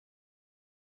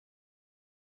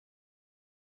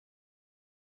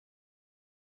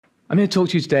I'm here to talk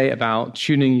to you today about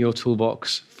tuning your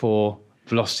toolbox for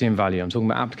velocity and value. I'm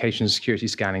talking about application security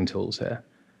scanning tools here.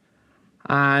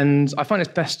 And I find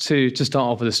it's best to start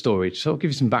off with a story, to sort of give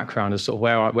you some background as sort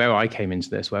of where I came into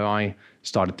this, where I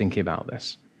started thinking about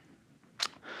this.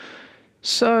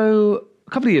 So a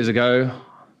couple of years ago,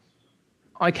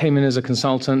 I came in as a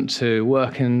consultant to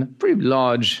work in a pretty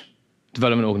large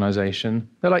development organization.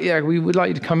 They're like, yeah, we would like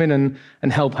you to come in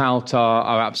and help out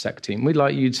our AppSec team. We'd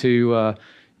like you to,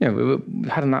 we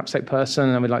had an AppSec person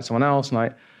and we'd like someone else.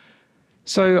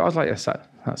 So I was like, yes,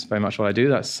 that's very much what I do.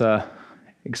 That's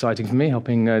exciting for me,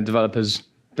 helping developers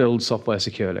build software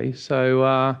securely. So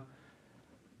I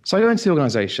go into the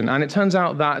organization, and it turns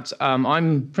out that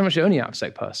I'm pretty much the only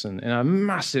AppSec person in a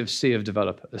massive sea of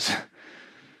developers.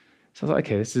 So I thought,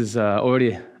 okay, this is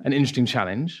already an interesting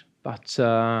challenge, but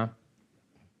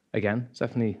again, it's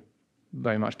definitely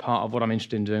very much part of what I'm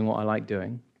interested in doing, what I like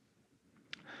doing.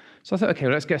 So I thought, okay,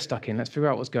 well, let's get stuck in. Let's figure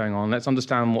out what's going on. Let's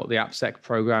understand what the AppSec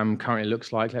program currently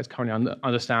looks like. Let's currently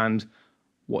understand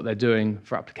what they're doing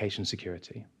for application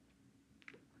security.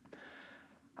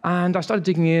 And I started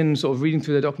digging in, sort of reading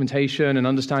through their documentation and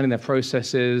understanding their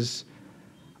processes.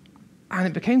 And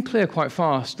it became clear quite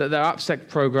fast that their AppSec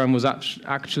program was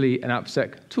actually an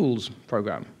AppSec tools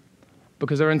program,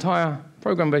 because their entire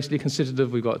program basically consisted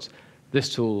of, we've got this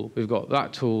tool, we've got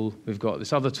that tool, we've got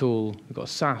this other tool, we've got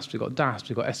SAST, we've got DAST,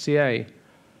 we've got SCA.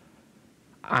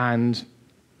 And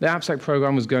the AppSec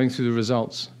program was going through the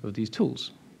results of these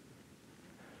tools,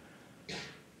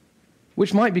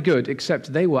 which might be good,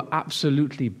 except they were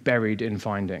absolutely buried in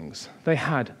findings. They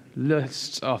had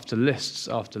lists after lists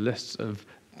after lists of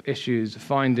issues,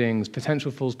 findings,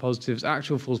 potential false positives,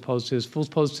 actual false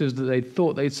positives that they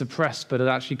thought they'd suppressed but had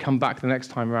actually come back the next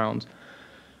time around.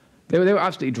 They were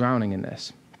absolutely drowning in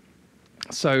this.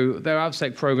 So their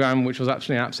AppSec program, which was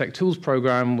actually an AppSec tools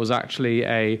program, was actually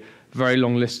a very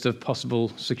long list of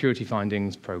possible security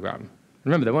findings program.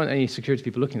 Remember, there weren't any security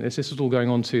people looking at this. This was all going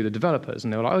on to the developers.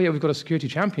 And they were like, oh, yeah, we've got a security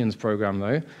champions program,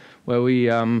 though, where we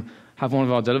have one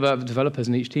of our developers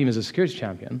in each team as a security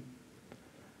champion.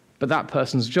 But that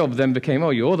person's job then became, oh,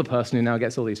 you're the person who now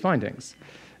gets all these findings.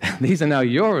 These are now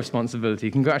your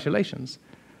responsibility. Congratulations.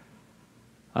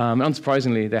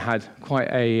 Unsurprisingly, they had quite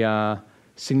a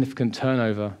significant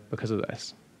turnover because of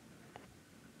this.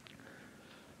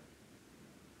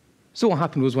 So what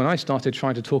happened was, when I started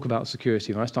trying to talk about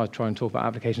security, when I started trying to talk about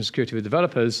application security with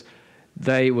developers,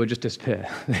 they would just disappear.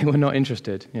 They were not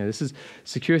interested.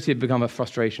 Security had become a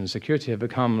frustration. Security had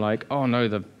become like, oh no,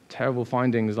 the terrible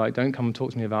findings, like, don't come and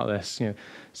talk to me about this.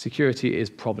 Security is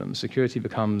problems. Security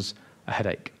becomes a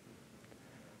headache.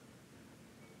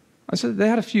 And so they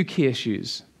had a few key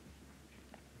issues.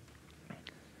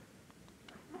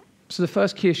 So the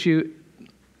first key issue,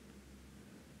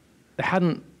 they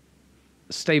hadn't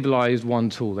stabilized one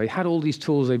tool. They had all these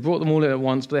tools, they brought them all in at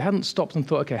once, but they hadn't stopped and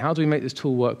thought, okay, how do we make this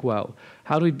tool work well?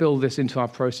 How do we build this into our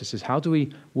processes? How do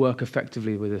we work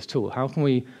effectively with this tool? How can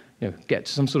we get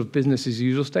to some sort of business as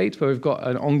usual state where we've got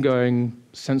an ongoing,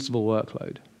 sensible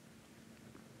workload?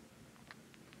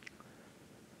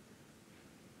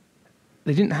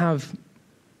 They didn't have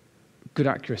good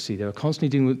accuracy. They were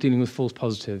constantly dealing with false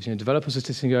positives. Developers are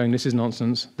sitting going, this is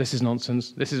nonsense, this is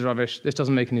nonsense, this is rubbish, this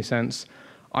doesn't make any sense.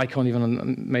 I can't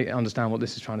even understand what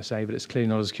this is trying to say, but it's clearly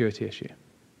not a security issue.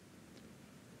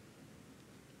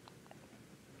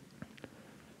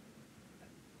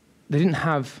 They didn't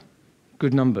have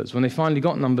good numbers. When they finally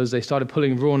got numbers, they started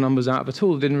pulling raw numbers out of a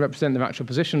tool that didn't represent their actual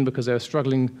position, because they were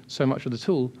struggling so much with the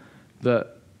tool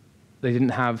that they didn't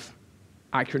have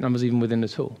accurate numbers even within the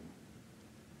tool.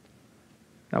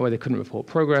 That way they couldn't report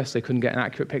progress, they couldn't get an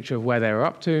accurate picture of where they were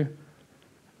up to,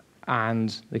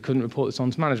 and they couldn't report this on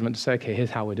to management to say, okay, here's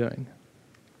how we're doing.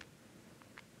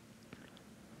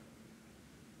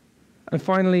 And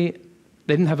finally,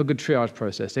 they didn't have a good triage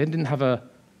process. They didn't have a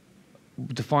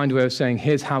defined way of saying,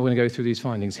 here's how we're going to go through these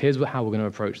findings, here's how we're going to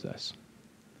approach this.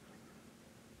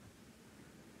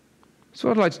 So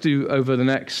what I'd like to do over the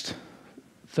next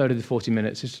 30 to 40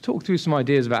 minutes is to talk through some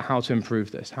ideas about how to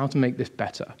improve this, how to make this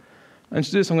better. And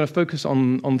to do this, I'm going to focus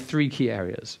on three key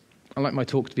areas. I like my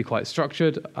talk to be quite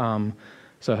structured,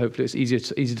 so hopefully it's easy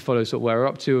to follow sort of where we're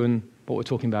up to and what we're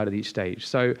talking about at each stage.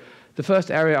 So the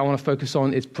first area I want to focus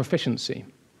on is proficiency.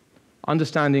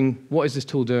 Understanding, what is this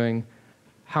tool doing?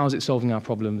 How is it solving our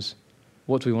problems?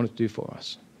 What do we want it to do for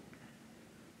us?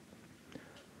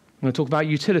 I'm going to talk about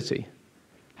utility.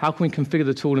 How can we configure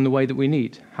the tool in the way that we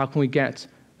need? How can we get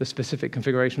the specific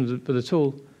configuration for the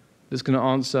tool that's going to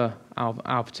answer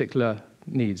our particular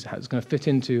needs, how it's going to fit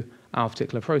into our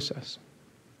particular process?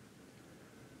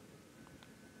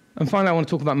 And finally, I want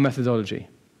to talk about methodology.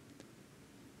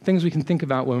 things we can think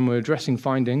about when we're addressing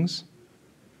findings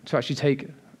to actually take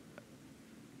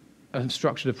a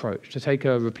structured approach, to take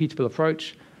a repeatable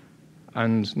approach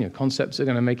and concepts that are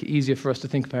going to make it easier for us to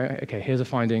think about, okay, here's a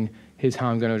finding, here's how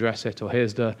I'm going to address it, or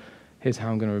here's how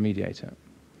I'm going to remediate it.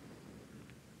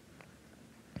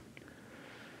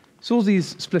 So all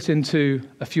these split into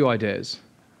a few ideas.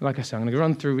 Like I said, I'm going to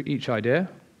run through each idea.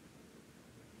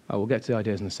 We'll get to the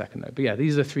ideas in a second, though. But yeah,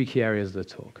 these are the 3 key areas of the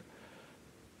talk.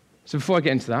 So before I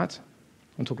get into that,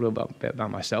 I'll talk a little bit about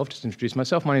myself, just introduce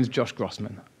myself. My name is Josh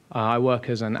Grossman. I work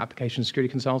as an application security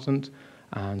consultant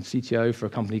and CTO for a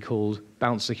company called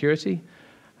NDC Security.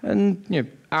 And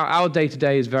our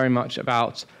day-to-day is very much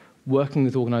about working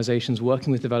with organizations,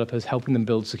 working with developers, helping them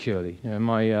build securely. In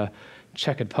my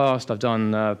checkered past, I've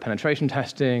done penetration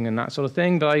testing and that sort of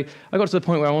thing, but I got to the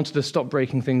point where I wanted to stop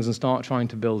breaking things and start trying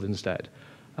to build instead,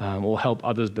 or help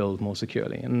others build more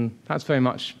securely. And that's very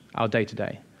much our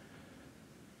day-to-day.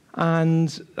 And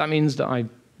that means that I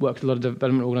work with a lot of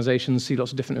development organizations, see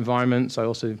lots of different environments. I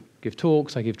also give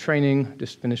talks, I give training,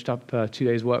 just finished up a 2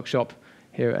 days workshop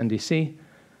here at NDC.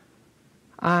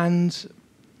 And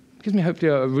it gives me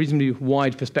hopefully a reasonably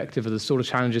wide perspective of the sort of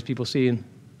challenges people see in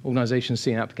organizations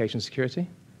see in application security.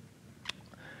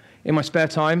 In my spare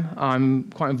time, I'm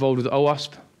quite involved with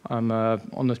OWASP. I'm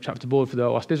on the chapter board for the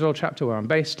OWASP Israel chapter where I'm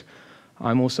based.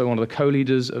 I'm also one of the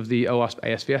co-leaders of the OWASP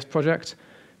ASVS project.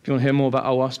 If you want to hear more about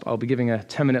OWASP, I'll be giving a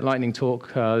 10-minute lightning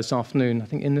talk this afternoon, I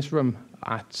think in this room,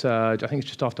 at I think it's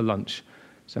just after lunch.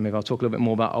 So maybe I'll talk a little bit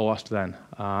more about OWASP then.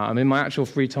 In my actual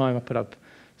free time, I put up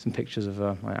some pictures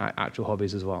of my actual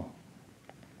hobbies as well.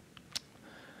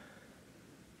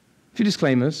 A few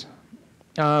disclaimers.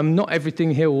 Not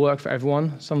everything here will work for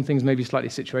everyone. Some things may be slightly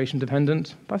situation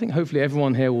dependent, but I think hopefully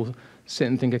everyone here will sit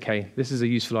and think, okay, this is a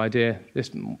useful idea.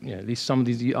 At least some of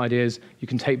these ideas you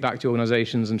can take back to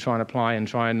organizations and try and apply and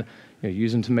try and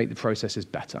use them to make the processes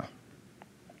better.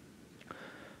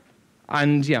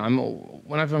 And yeah,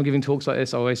 whenever I'm giving talks like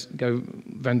this, I always go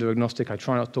vendor agnostic. I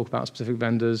try not to talk about specific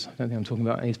vendors. I don't think I'm talking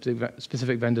about any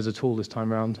specific vendors at all this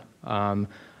time around. I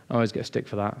always get a stick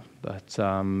for that. But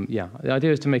yeah, the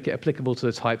idea is to make it applicable to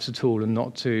the types of tool and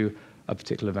not to a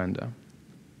particular vendor.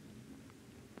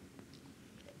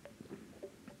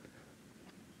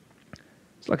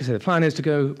 So like I said, the plan is to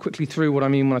go quickly through what I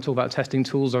mean when I talk about testing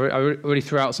tools. I already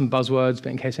threw out some buzzwords, but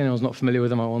in case anyone's not familiar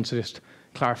with them, I want to just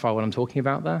clarify what I'm talking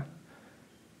about there.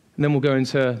 And then we'll go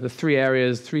into the 3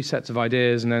 areas, 3 sets of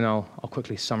ideas, and then I'll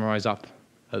quickly summarize up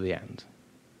at the end.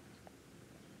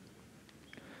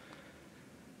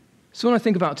 So when I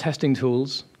think about testing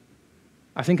tools,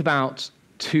 I think about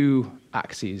 2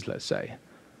 axes, let's say.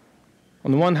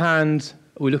 On the one hand,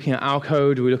 we're looking at our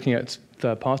code, we're looking at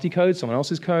third-party code, someone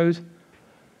else's code.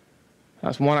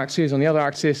 That's one axis. On the other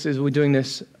axis is we're doing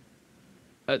this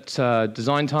at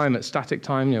design time, at static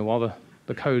time, while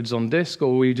the code's on disk,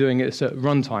 or are we doing it at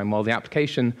runtime while the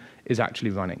application is actually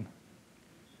running?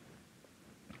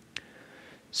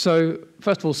 So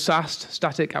first of all, SAST,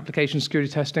 static application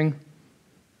security testing.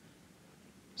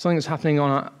 Something that's happening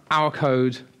on our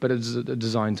code, but at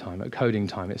design time, at coding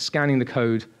time. It's scanning the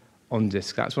code on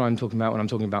disk. That's what I'm talking about when I'm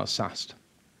talking about SAST.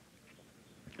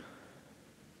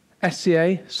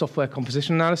 SCA, software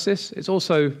composition analysis, it's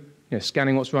also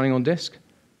scanning what's running on disk.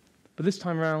 But this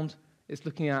time around, it's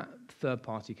looking at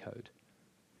third-party code.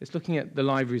 It's looking at the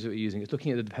libraries that we're using. It's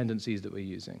looking at the dependencies that we're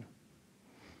using.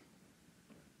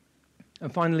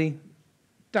 And finally,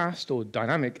 DAST, or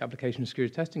dynamic application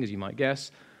security testing, as you might guess,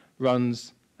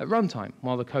 runs at runtime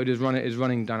while the code is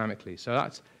running dynamically. So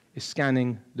that is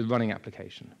scanning the running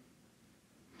application.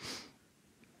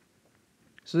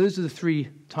 So those are the 3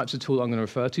 types of tools I'm going to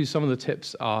refer to. Some of the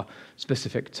tips are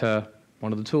specific to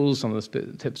one of the tools. Some of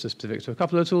the tips are specific to a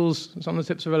couple of tools. Some of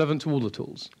the tips are relevant to all the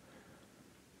tools.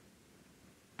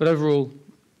 But overall,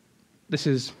 these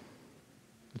are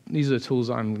the tools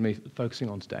I'm going to be focusing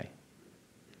on today.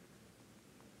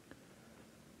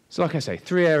 So like I say,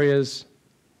 3 areas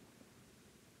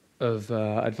of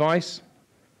advice,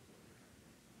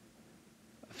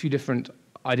 a few different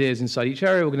ideas inside each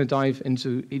area. We're going to dive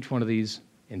into each one of these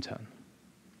in turn.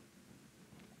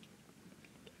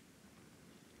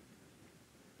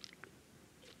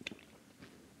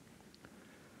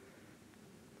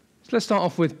 So let's start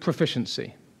off with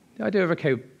proficiency. The idea of,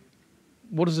 okay,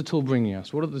 what is the tool bringing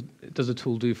us? What does the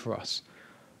tool do for us?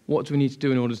 What do we need to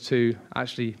do in order to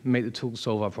actually make the tool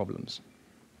solve our problems?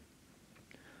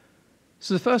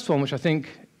 So the first one, which I think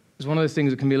is one of those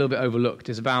things that can be a little bit overlooked,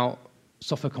 is about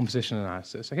software composition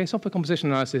analysis. Okay, software composition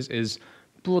analysis is,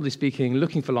 broadly speaking,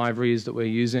 looking for libraries that we're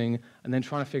using and then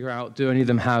trying to figure out, do any of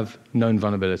them have known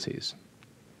vulnerabilities?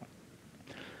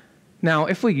 Now,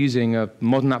 if we're using a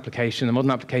modern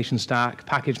application stack,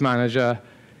 package manager,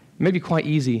 it may be quite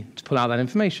easy to pull out that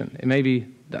information. It may be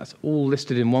that's all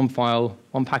listed in one file,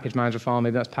 one package manager file,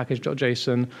 maybe that's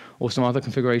package.json or some other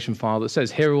configuration file that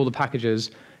says, here are all the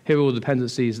packages, here are all the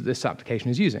dependencies that this application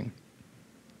is using.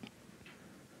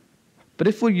 But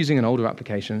if we're using an older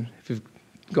application, if we've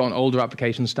got an older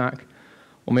application stack,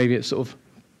 or maybe it's sort of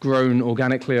grown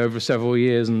organically over several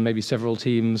years and maybe several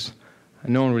teams,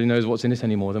 and no one really knows what's in it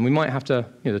anymore, then we might have to,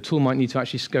 the tool might need to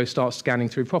actually go start scanning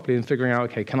through properly and figuring out,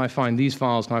 okay, can I find these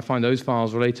files, can I find those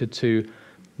files related to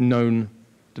known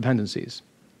dependencies?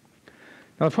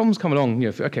 Now the problems come along,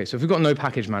 okay, so if we've got no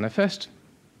package manifest,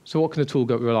 so what can the tool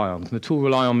rely on? Can the tool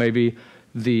rely on maybe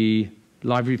the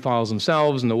library files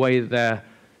themselves and the way that they're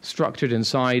structured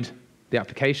inside the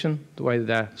application, the way that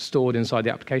they're stored inside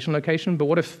the application location? But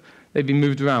what if they've been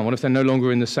moved around? What if they're no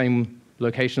longer in the same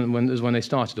location as when they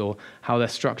started, or how they're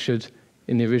structured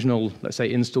in the original, let's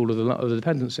say, install of the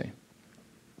dependency?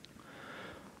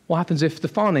 What happens if the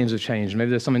file names have changed?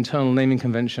 Maybe there's some internal naming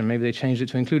convention. Maybe they changed it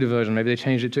to include a version. Maybe they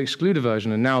changed it to exclude a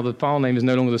version, and now the file name is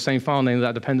no longer the same file name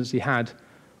that dependency had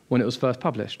when it was first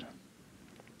published.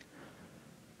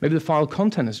 Maybe the file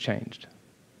content has changed.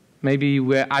 Maybe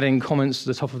we're adding comments to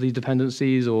the top of these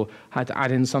dependencies, or had to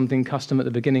add in something custom at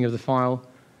the beginning of the file,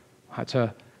 had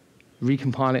to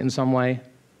recompile it in some way.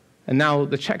 And now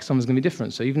the checksum is going to be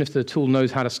different. So even if the tool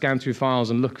knows how to scan through files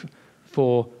and look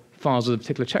for files with a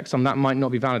particular checksum, that might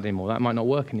not be valid anymore. That might not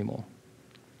work anymore.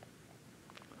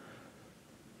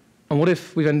 And what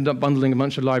if we've ended up bundling a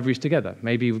bunch of libraries together?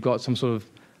 Maybe we've got some sort of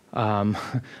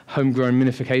homegrown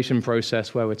minification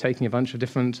process where we're taking a bunch of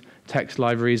different text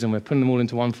libraries and we're putting them all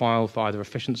into one file for either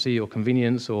efficiency or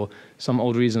convenience or some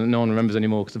old reason that no one remembers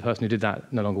anymore because the person who did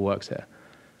that no longer works here.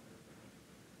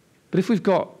 But if we've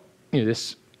got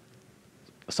this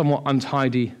somewhat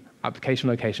untidy application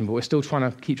location, but we're still trying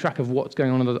to keep track of what's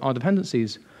going on in our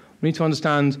dependencies, we need to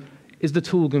understand, is the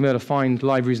tool going to be able to find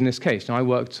libraries in this case? Now, I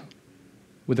worked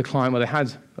with a client where they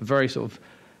had a very sort of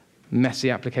messy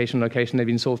application location. They've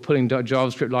been sort of putting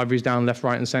JavaScript libraries down left,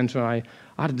 right, and center. I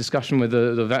had a discussion with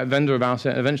the vendor about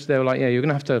it, and eventually they were like, yeah, you're going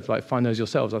to have to find those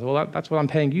yourselves. I thought, well, that's what I'm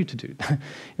paying you to do.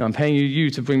 I'm paying you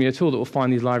to bring me a tool that will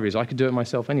find these libraries. I could do it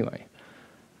myself anyway.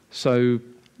 So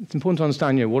it's important to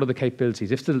understand, what are the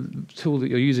capabilities? If the tool that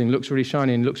you're using looks really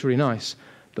shiny and looks really nice,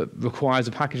 but requires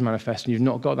a package manifest, and you've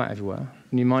not got that everywhere,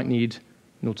 then you might need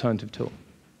an alternative tool.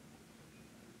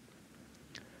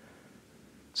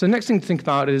 So the next thing to think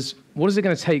about is, what is it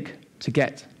going to take to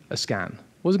get a scan?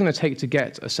 What is it going to take to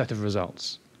get a set of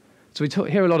results? So we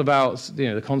hear a lot about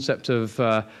the concept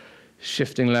of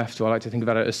shifting left, or I like to think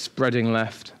about it as spreading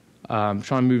left,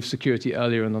 try and move security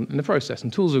earlier in the process.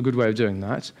 And tools are a good way of doing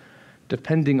that,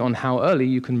 depending on how early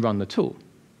you can run the tool.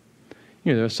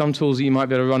 There are some tools that you might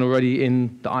be able to run already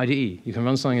in the IDE. You can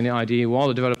run something in the IDE while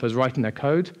the developer's writing their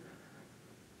code,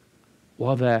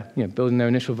 while they're building their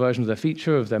initial version of their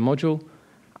feature, of their module,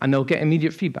 and they'll get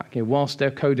immediate feedback. Whilst they're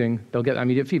coding, they'll get that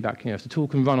immediate feedback. If the tool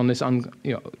can run on this,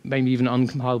 maybe even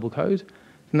uncompilable code,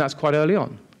 then that's quite early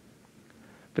on.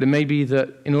 But it may be that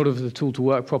in order for the tool to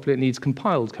work properly, it needs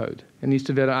compiled code. It needs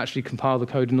to be able to actually compile the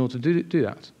code in order to do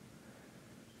that.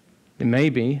 It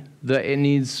may be that it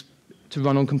needs to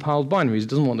run on compiled binaries. It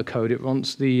doesn't want the code. It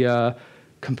wants the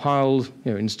compiled,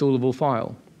 installable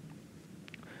file.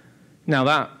 Now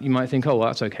that, you might think, oh, well,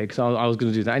 that's okay, because I was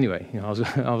going to do that anyway. I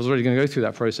was already going to go through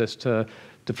that process to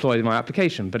deploy my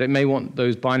application. But it may want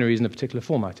those binaries in a particular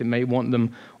format. It may want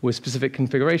them with specific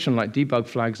configuration, like debug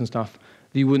flags and stuff,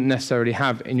 that you wouldn't necessarily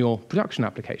have in your production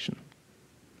application.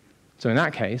 So in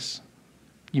that case,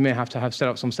 you may have to have set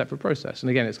up some separate process. And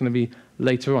again, it's going to be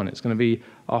later on. It's going to be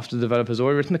after the developer's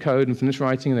already written the code and finished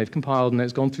writing, and they've compiled, and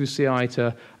it's gone through CI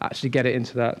to actually get it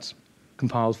into that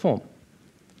compiled form.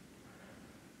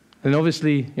 And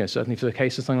obviously, certainly for the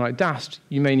case of something like DAST,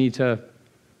 you may need to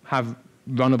have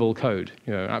runnable code,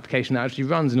 an application that actually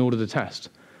runs in order to test.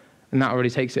 And that already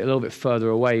takes it a little bit further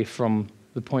away from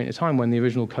the point in time when the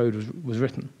original code was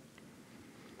written.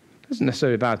 This isn't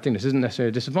necessarily a bad thing. This isn't necessarily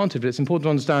a disadvantage, but it's important to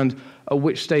understand at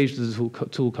which stage does the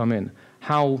tool come in.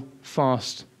 How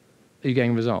fast are you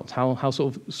getting results? How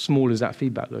sort of small is that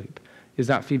feedback loop? Is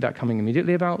that feedback coming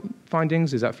immediately about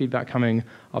findings? Is that feedback coming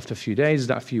after a few days? Is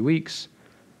that a few weeks?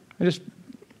 And just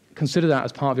consider that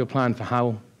as part of your plan for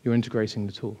how you're integrating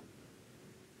the tool.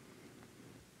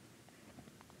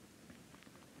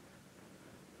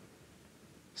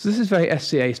 So this is very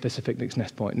SCA specific, this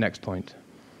next point.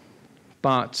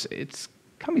 But it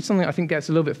can be something I think gets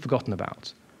a little bit forgotten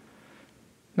about.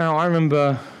 Now, I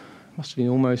remember, must have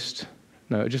been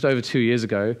just over 2 years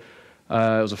ago,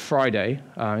 It was a Friday.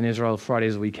 In Israel, Friday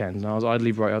is a weekend. And I was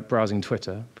idly browsing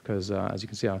Twitter because, as you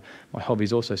can see, my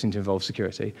hobbies also seem to involve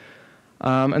security.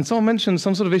 And someone mentioned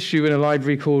some sort of issue in a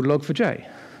library called Log4j.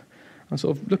 I'm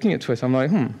sort of looking at Twitter. I'm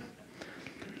like,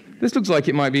 this looks like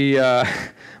it might be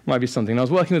something. And I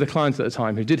was working with a client at the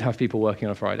time who did have people working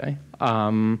on a Friday.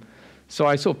 So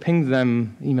I sort of pinged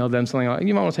them, emailed them something like,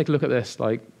 you might want to take a look at this.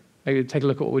 Like, maybe take a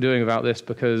look at what we're doing about this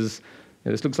because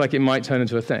this looks like it might turn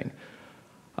into a thing.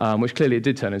 Which clearly it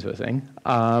did turn into a thing.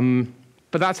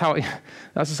 But that's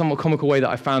a somewhat comical way that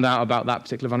I found out about that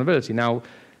particular vulnerability. Now,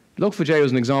 Log4j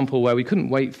was an example where we couldn't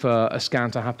wait for a scan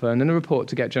to happen and a report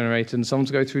to get generated and someone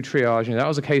to go through triage. That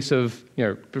was a case of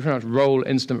pretty much roll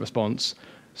incident response,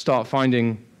 start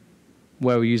finding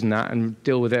where we're using that and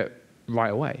deal with it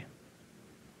right away.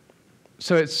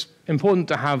 So it's important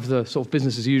to have the sort of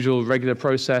business as usual, regular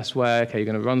process where, okay, you're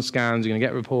going to run scans, you're going to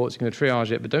get reports, you're going to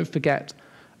triage it, but don't forget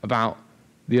about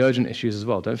the urgent issues as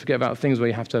well. Don't forget about things where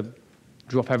you have to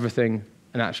drop everything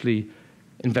and actually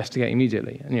investigate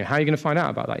immediately. And how are you going to find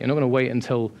out about that? You're not going to wait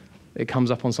until it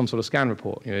comes up on some sort of scan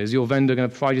report. Is your vendor going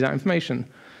to provide you that information?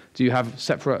 Do you have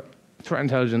separate threat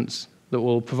intelligence that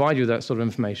will provide you that sort of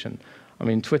information? I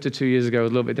mean, Twitter 2 years ago was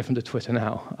a little bit different to Twitter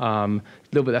now. A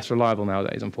little bit less reliable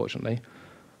nowadays, unfortunately.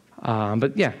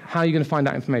 But yeah, how are you going to find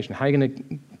that information? How are you going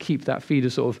to keep that feed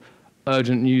of sort of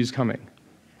urgent news coming?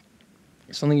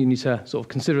 It's something you need to sort of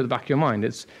consider at the back of your mind.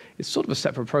 It's sort of a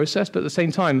separate process, but at the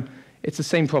same time, it's the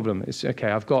same problem. It's, okay,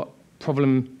 I've got a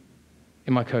problem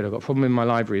in my code, I've got a problem in my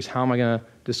libraries. How am I going to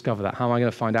discover that? How am I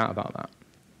going to find out about that?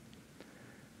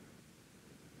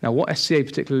 Now, what SCA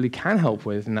particularly can help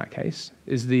with in that case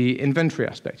is the inventory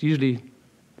aspect. Usually,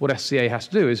 what SCA has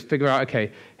to do is figure out, okay,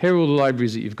 here are all the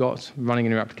libraries that you've got running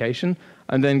in your application,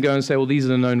 and then go and say, well, these are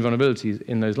the known vulnerabilities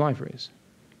in those libraries.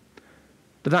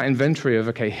 But that inventory of,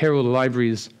 okay, here are all the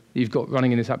libraries that you've got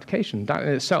running in this application, that in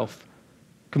itself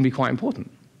can be quite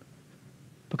important.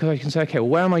 Because I can say, okay, well,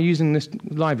 where am I using this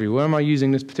library? Where am I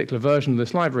using this particular version of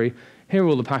this library? Here are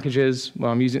all the packages where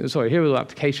I'm using, sorry, here are all the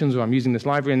applications where I'm using this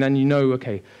library, and then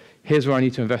okay, here's where I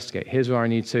need to investigate. Here's where I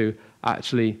need to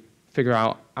actually figure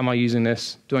out, am I using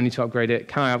this? Do I need to upgrade it?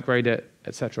 Can I upgrade it?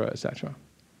 Et cetera, et cetera.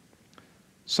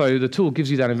 So the tool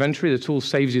gives you that inventory. The tool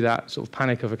saves you that sort of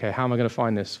panic of, okay, how am I going to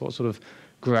find this? What sort of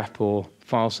grep or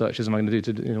file searches am I going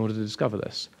to do in order to discover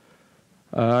this?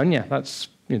 And yeah, that's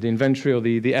the inventory or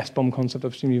the SBOM concept.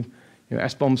 I've seen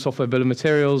SBOM, software bill of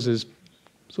materials, is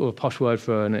sort of a posh word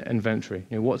for an inventory.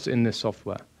 What's in this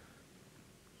software?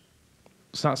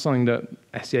 So that's something that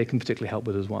SCA can particularly help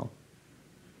with as well.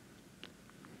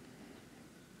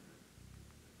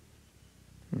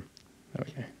 There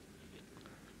we go.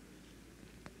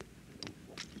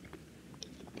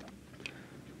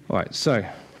 All right, so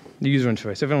the user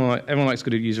interface. Everyone likes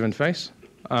good user interface.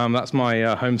 That's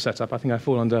my home setup. I think I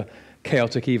fall under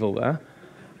chaotic evil there,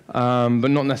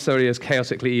 but not necessarily as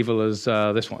chaotically evil as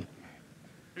this one.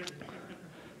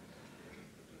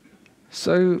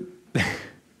 So,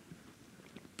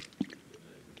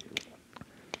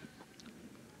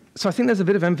 so I think there's a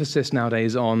bit of emphasis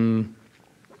nowadays on,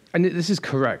 and this is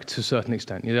correct to a certain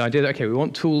extent. The idea that, okay, we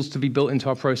want tools to be built into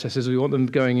our processes. We want them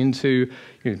going into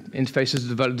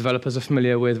interfaces that developers are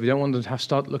familiar with. We don't want them to have to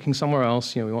start looking somewhere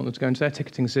else. We want them to go into their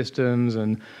ticketing systems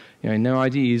and no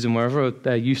IDs and wherever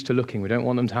they're used to looking. We don't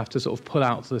want them to have to sort of pull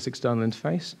out to this external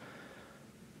interface.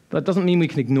 But that doesn't mean we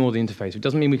can ignore the interface. It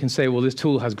doesn't mean we can say, well, this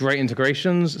tool has great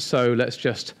integrations, so let's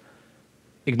just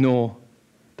ignore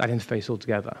that interface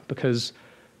altogether. Because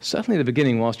certainly at the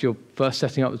beginning, whilst you're first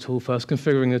setting up the tool, first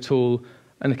configuring the tool,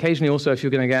 and occasionally also if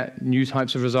you're going to get new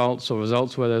types of results or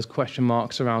results where there's question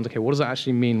marks around, okay, what does that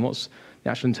actually mean? What's the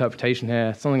actual interpretation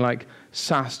here? Something like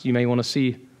SAST, you may want to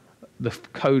see the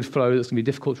code flow that's going to be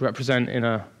difficult to represent in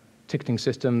a ticketing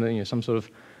system, some sort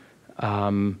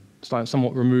of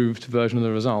somewhat removed version of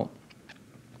the result.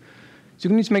 So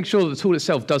you need to make sure that the tool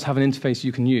itself does have an interface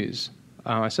you can use.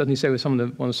 I certainly say with some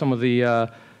of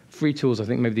the free tools, I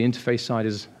think maybe the interface side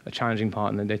is a challenging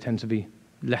part, and they tend to be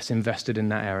less invested in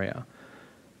that area.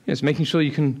 It's making sure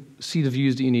you can see the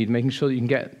views that you need, making sure that you can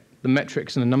get the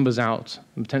metrics and the numbers out,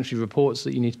 and potentially reports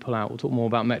that you need to pull out. We'll talk more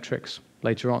about metrics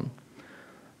later on.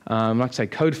 Like I say,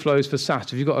 code flows for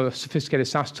SAST. If you've got a sophisticated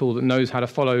SAST tool that knows how to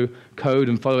follow code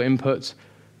and follow inputs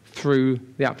through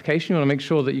the application, you want to make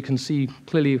sure that you can see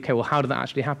clearly, okay, well, how did that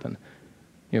actually happen?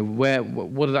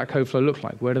 What did that code flow look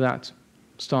like? Where did that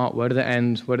start? Where did it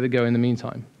end? Where did it go in the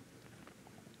meantime?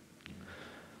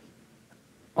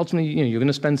 Ultimately, you're going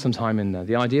to spend some time in there.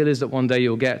 The ideal is that one day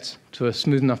you'll get to a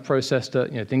smooth enough process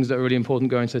that things that are really important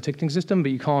go into the ticketing system,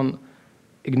 but you can't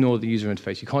ignore the user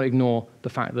interface. You can't ignore the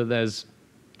fact that there's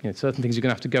certain things you're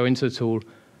going to have to go into the tool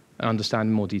and understand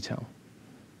in more detail.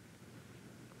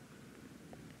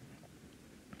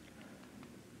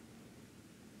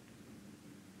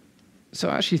 So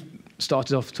I actually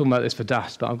started off talking about this for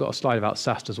DAST, but I've got a slide about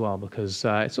SAST as well, because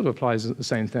it sort of applies the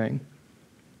same thing.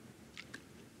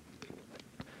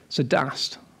 So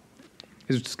DAST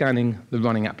is scanning the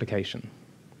running application.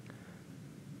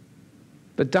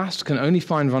 But DAST can only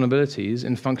find vulnerabilities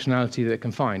in functionality that it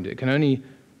can find. It can only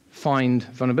find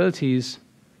vulnerabilities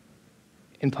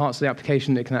in parts of the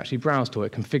application that it can actually browse to,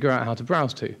 it can figure out how to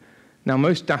browse to. Now,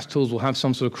 most DAST tools will have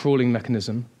some sort of crawling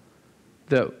mechanism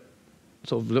that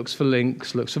sort of looks for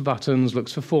links, looks for buttons,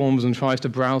 looks for forms, and tries to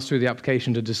browse through the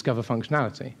application to discover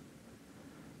functionality.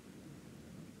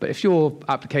 But if your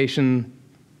application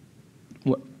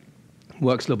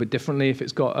works a little bit differently, if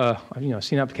it's got, I've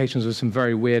seen applications with some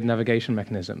very weird navigation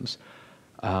mechanisms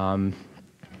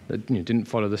that didn't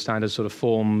follow the standard sort of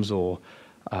forms or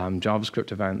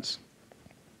JavaScript events.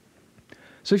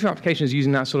 So if your application is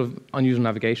using that sort of unusual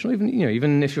navigation, or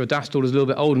even if your DAST tool is a little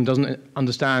bit old and doesn't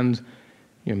understand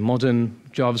modern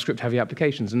JavaScript-heavy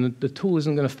applications, and the tool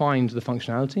isn't going to find the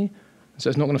functionality, so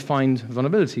it's not going to find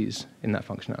vulnerabilities in that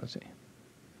functionality.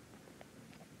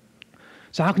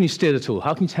 So how can you steer the tool?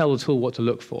 How can you tell the tool what to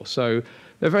look for? So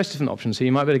there are various different options. So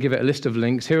you might be able to give it a list of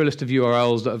links. Here are a list of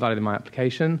URLs that are valid in my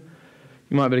application.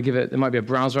 You might be able to give it, there might be a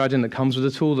browser add-in that comes with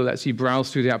the tool that lets you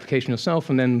browse through the application yourself,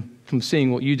 and then from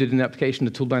seeing what you did in the application,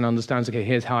 the tool then understands, okay,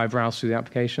 here's how I browse through the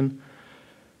application.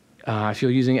 If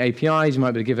you're using APIs, you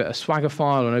might be able to give it a Swagger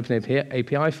file, or an Open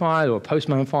API file, or a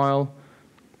Postman file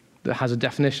that has a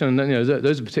definition. And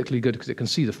those are particularly good because it can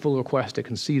see the full request, it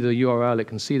can see the URL, it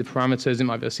can see the parameters, it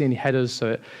might be able to see any headers,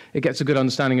 so it gets a good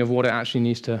understanding of what it actually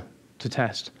needs to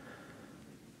test.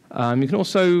 You can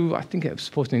also, I think it's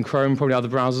supported in Chrome, probably other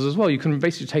browsers as well, you can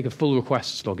basically take a full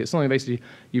requests log. It's something basically,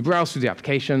 you browse through the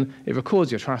application, it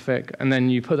records your traffic, and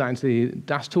then you put that into the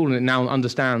DAST tool, and it now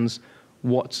understands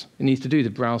what it needs to do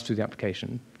to browse through the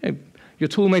application. Your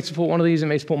tool may support one of these, it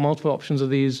may support multiple options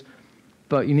of these,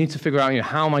 but you need to figure out,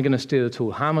 how am I going to steer the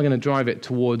tool? How am I going to drive it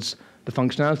towards the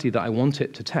functionality that I want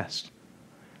it to test?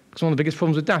 Because one of the biggest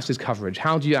problems with DAST is coverage.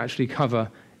 How do you actually cover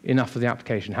enough of the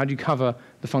application? How do you cover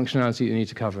the functionality you need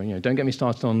to cover? And, don't get me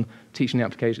started on teaching the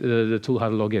application, the tool how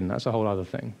to log in. That's a whole other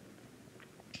thing.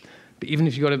 But even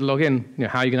if you got it to log in,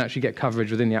 how are you going to actually get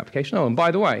coverage within the application? Oh, and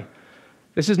by the way,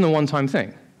 this isn't a one-time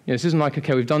thing. This isn't like,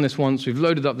 okay, we've done this once, we've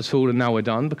loaded up the tool, and now we're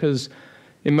done, because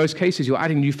in most cases, you're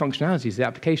adding new functionalities to the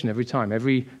application every time,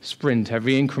 every sprint,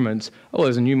 every increment. Oh,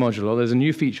 there's a new module, or there's a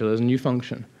new feature, there's a new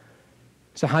function.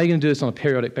 So how are you going to do this on a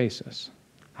periodic basis?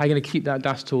 How are you going to keep that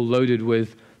DAST tool loaded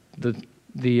with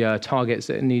the targets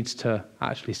that it needs to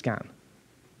actually scan?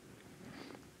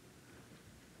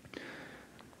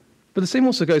 But the same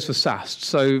also goes for SAST.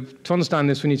 So to understand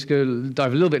this, we need to go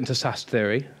dive a little bit into SAST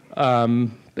theory. But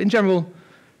in general,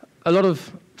 a lot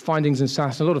of findings in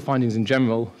SAST, a lot of findings in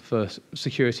general for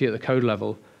security at the code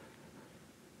level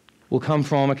will come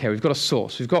from, okay, we've got a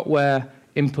source. We've got where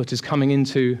input is coming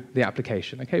into the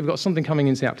application. Okay, we've got something coming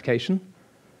into the application.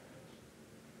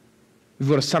 We've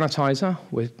got a sanitizer.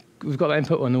 We've got that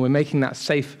input, and we're making that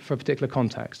safe for a particular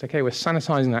context. Okay, we're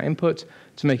sanitizing that input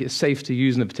to make it safe to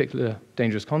use in a particular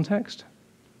dangerous context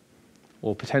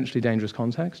or potentially dangerous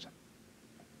context.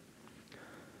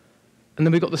 And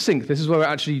then we've got the sink. This is where we're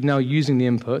actually now using the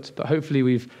input, but hopefully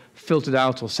we've filtered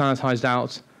out or sanitized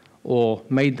out or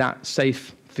made that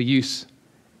safe for use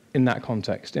in that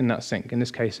context, in that sink. In this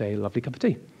case, a lovely cup of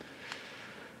tea.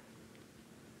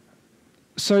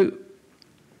 So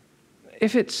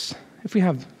if we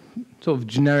have sort of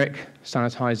generic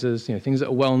sanitizers, things that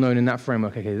are well known in that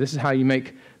framework, okay, this is how you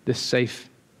make this safe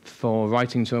for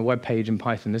writing to a web page in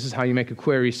Python. This is how you make a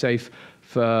query safe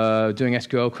for doing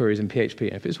SQL queries in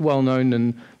PHP. If it's well known,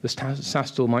 then the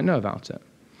SAST tool might know about it.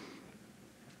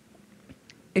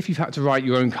 If you've had to write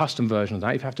your own custom version of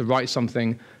that, if you have to write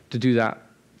something to do that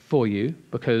for you,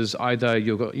 because either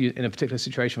you're in a particular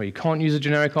situation where you can't use a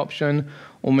generic option,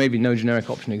 or maybe no generic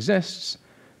option exists,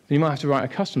 then you might have to write a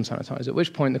custom sanitizer, at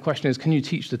which point the question is, can you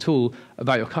teach the tool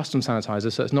about your custom sanitizer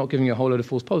so it's not giving you a whole load of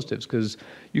false positives? Because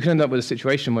you can end up with a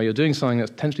situation where you're doing something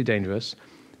that's potentially dangerous,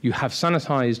 you have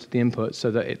sanitized the input so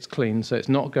that it's clean, so it's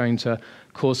not going to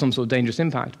cause some sort of dangerous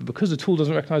impact. But because the tool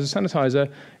doesn't recognize a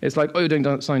sanitizer, it's like, oh, you're doing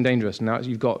something dangerous. And now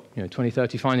you've got 20,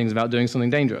 30 findings about doing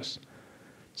something dangerous.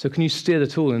 So can you steer the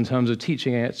tool in terms of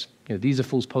teaching it, these are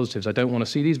false positives, I don't want to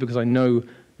see these because I know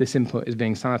this input is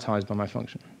being sanitized by my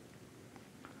function.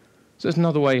 So it's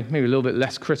another way, maybe a little bit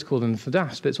less critical than for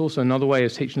DAST, but it's also another way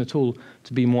of teaching the tool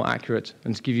to be more accurate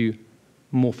and to give you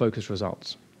more focused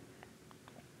results.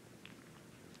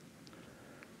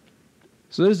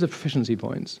 So those are the proficiency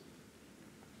points.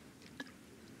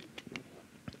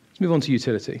 move on to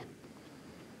utility.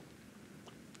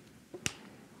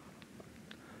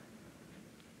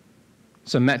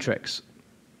 So metrics.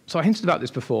 So I hinted about this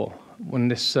before when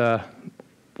this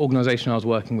organization I was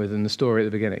working with in the story at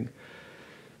the beginning.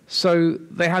 So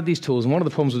they had these tools, and one of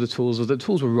the problems with the tools was that the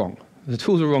tools were wrong. The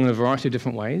tools were wrong in a variety of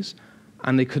different ways,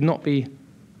 and they could not be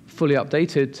fully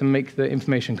updated to make the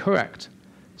information correct.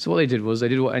 So what they did was they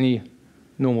did what any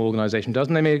normal organization does,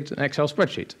 and they made an Excel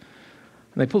spreadsheet.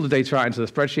 And they pulled the data out into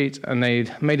the spreadsheet, and they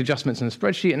made adjustments in the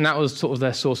spreadsheet, and that was sort of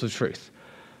their source of truth,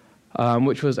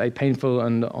 which was a painful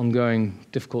and ongoing,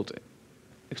 difficult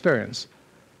experience.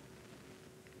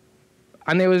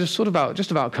 And they were just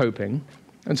about coping,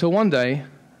 until one day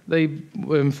they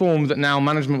were informed that now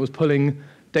management was pulling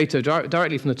data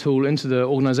directly from the tool into the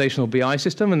organizational BI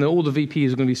system, and that all the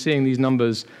VPs are going to be seeing these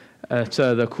numbers at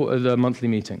the monthly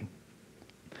meeting.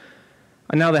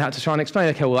 And now they had to try and explain,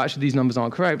 okay, well, actually these numbers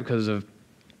aren't correct because of,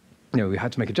 we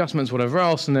had to make adjustments, whatever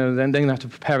else, and then they have to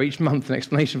prepare each month an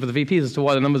explanation for the VPs as to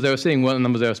why the numbers they were seeing weren't the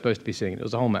numbers they were supposed to be seeing. It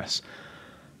was a whole mess.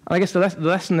 And I guess the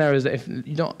lesson there is that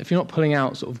if you're not pulling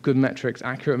out sort of good metrics,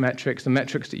 accurate metrics, the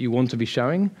metrics that you want to be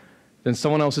showing, then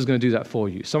someone else is going to do that for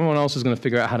you. Someone else is going to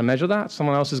figure out how to measure that.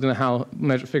 Someone else is going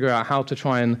to figure out how to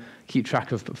try and keep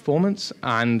track of performance,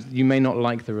 and you may not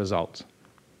like the result.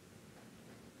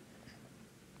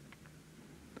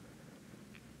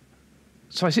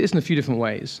 So I see this in a few different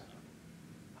ways.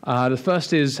 The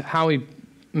first is how we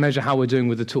measure how we're doing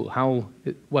with the tool. How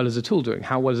well is the tool doing?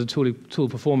 How well is the tool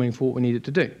performing for what we need it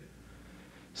to do?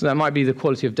 So that might be the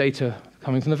quality of data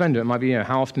coming from the vendor. It might be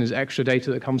how often is extra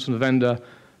data that comes from the vendor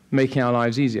making our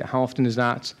lives easier? How often is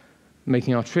that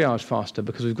making our triage faster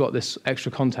because we've got this extra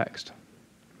context?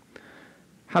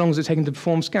 How long is it taking to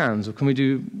perform scans? Or can we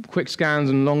do quick scans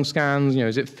and long scans?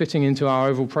 Is it fitting into our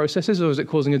overall processes, or is it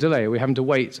causing a delay? Are we having to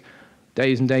wait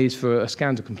days and days for a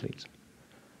scan to complete?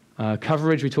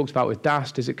 Coverage we talked about with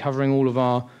DAST. Is it covering all of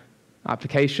our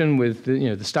application with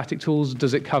the static tools?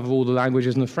 Does it cover all the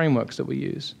languages and the frameworks that we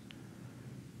use?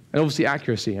 And obviously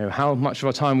accuracy. How much of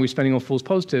our time are we spending on false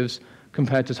positives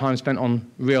compared to time spent on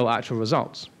real, actual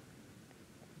results?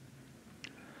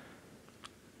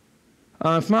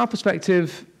 From our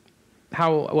perspective,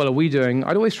 how well are we doing?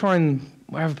 I'd always try and,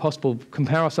 wherever possible,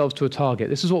 compare ourselves to a target.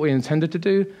 This is what we intended to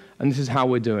do, and this is how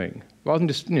we're doing. Rather than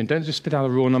just, don't just spit out a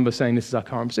raw number saying this is our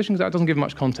current position, because that doesn't give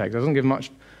much context. It doesn't give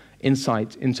much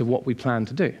insight into what we plan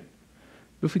to do.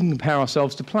 But if we can compare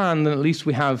ourselves to plan, then at least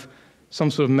we have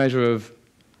some sort of measure of,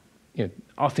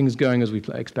 are things going as we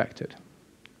expected?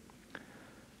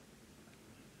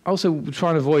 Also, try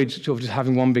and avoid sort of just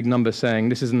having one big number saying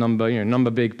this is a number,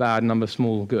 number big, bad, number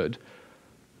small, good.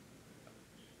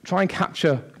 Try and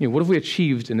capture, what have we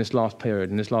achieved in this last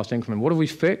period, in this last increment? What have we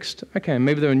fixed? Okay,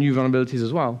 maybe there are new vulnerabilities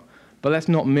as well, but let's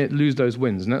not lose those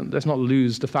wins. Let's not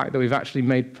lose the fact that we've actually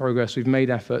made progress, we've made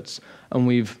efforts, and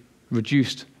we've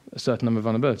reduced a certain number of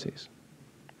vulnerabilities.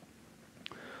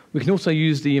 We can also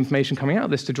use the information coming out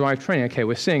of this to drive training. Okay,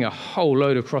 we're seeing a whole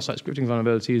load of cross-site scripting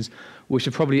vulnerabilities. We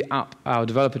should probably up our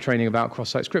developer training about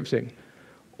cross-site scripting.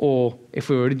 Or if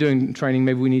we're already doing training,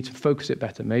 maybe we need to focus it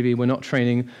better. Maybe we're not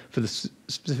training for the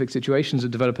specific situations that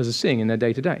developers are seeing in their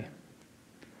day-to-day.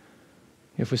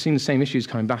 If we're seeing the same issues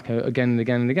coming back again and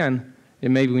again and again,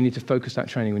 then maybe we need to focus that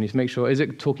training. We need to make sure, is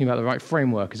it talking about the right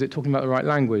framework? Is it talking about the right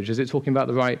language? Is it talking about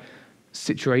the right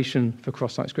situation for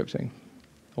cross-site scripting?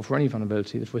 Or for any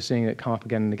vulnerability if we're seeing it come up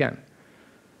again and again.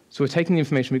 So we're taking the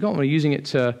information we've got and we're using it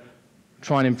to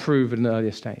try and improve at an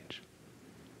earlier stage.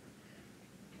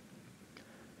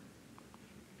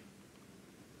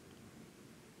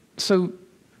 So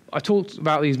I talked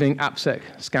about these being AppSec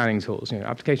scanning tools,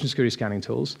 application security scanning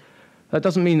tools. That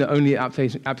doesn't mean that only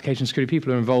application security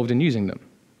people are involved in using them.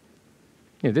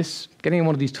 Getting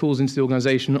one of these tools into the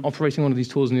organization, operating one of these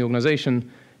tools in the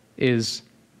organization is,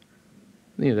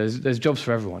 there's jobs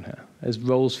for everyone here. There's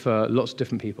roles for lots of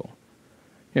different people.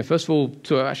 First of all,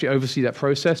 to actually oversee that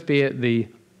process, be it the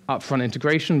upfront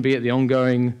integration, be it the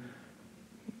ongoing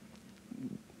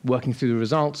working through the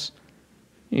results,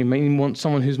 you may want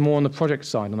someone who's more on the project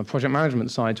side, on the project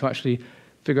management side, to actually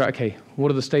figure out, okay,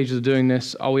 what are the stages of doing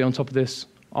this? Are we on top of this?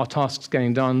 Are tasks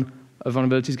getting done? Are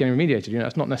vulnerabilities getting remediated?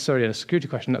 That's not necessarily a security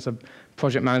question. That's a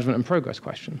project management and progress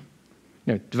question.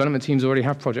 Development teams already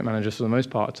have project managers for the most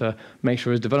part to make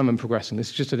sure is development progressing. This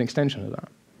is just an extension of that.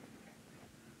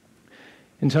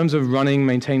 In terms of running,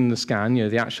 maintaining the scan,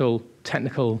 the actual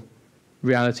technical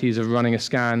realities of running a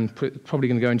scan probably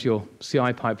going to go into your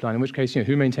CI pipeline, in which case,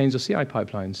 who maintains your CI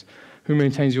pipelines? Who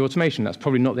maintains your automation? That's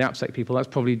probably not the AppSec people, that's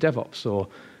probably DevOps or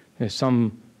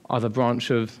some other branch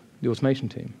of the automation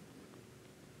team.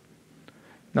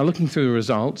 Now, looking through the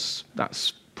results,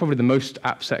 that's probably the most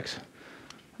AppSec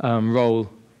role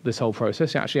this whole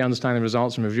process, actually understanding the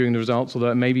results and reviewing the results,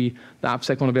 although maybe the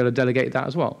AppSec want to be able to delegate that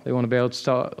as well. They want to be able to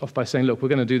start off by saying, look, we're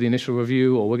going to do the initial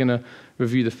review, or we're going to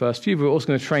review the first few, but we're also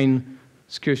going to train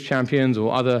security champions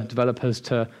or other developers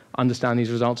to understand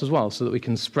these results as well, so that we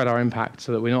can spread our impact,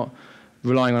 so that we're not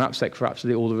relying on AppSec for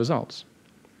absolutely all the results.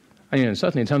 And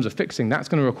certainly in terms of fixing, that's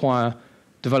going to require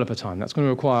developer time. That's going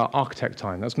to require architect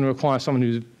time. That's going to require someone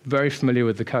who's very familiar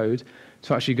with the code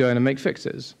to actually go in and make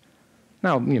fixes.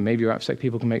 Now, maybe your AppSec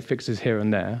people can make fixes here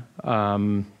and there,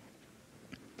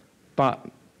 but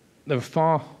there are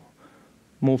far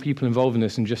more people involved in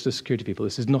this than just the security people.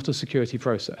 This is not a security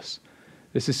process.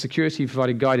 This is security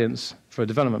providing guidance for a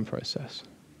development process.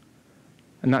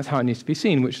 And that's how it needs to be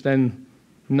seen, which then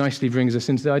nicely brings us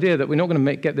into the idea that we're not going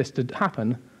to get this to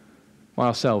happen by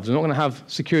ourselves. We're not going to have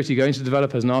security going to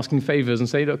developers and asking favors and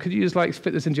say, look, could you just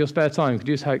fit this into your spare time? Could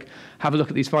you just have a look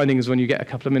at these findings when you get a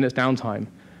couple of minutes downtime?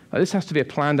 This has to be a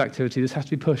planned activity. This has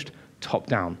to be pushed top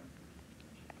down.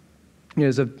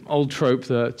 There's an old trope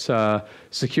that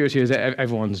security is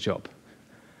everyone's job.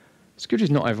 Security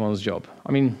is not everyone's job.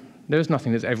 I mean, there's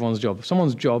nothing that's everyone's job.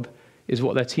 Someone's job is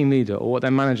what their team leader or what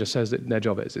their manager says that their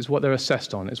job is. It's what they're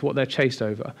assessed on. It's what they're chased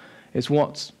over. It's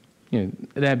what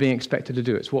they're being expected to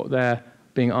do. It's what they're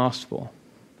being asked for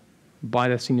by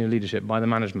their senior leadership, by the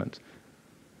management.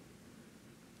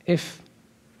 If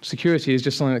security is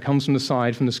just something that comes from the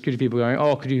side, from the security people going,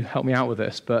 oh, could you help me out with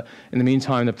this? But in the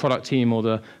meantime, the product team or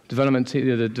the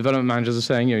development managers are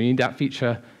saying, you need that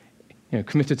feature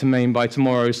committed to main by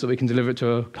tomorrow so that we can deliver it to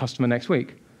a customer next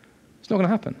week. It's not going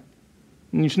to happen.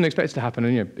 And you shouldn't expect it to happen.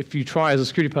 And if you try as a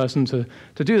security person to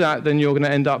do that, then you're going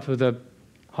to end up with a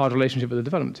hard relationship with the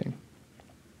development team.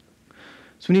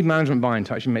 So we need management buy-in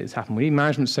to actually make this happen. We need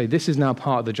management to say, this is now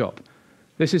part of the job.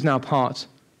 This is now part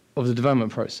of the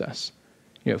development process.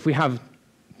 If we have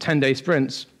 10-day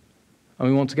sprints and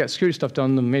we want to get security stuff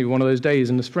done, then maybe one of those days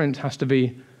in the sprint has to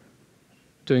be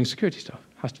doing security stuff,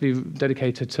 has to be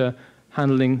dedicated to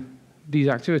handling these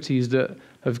activities that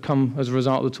have come as a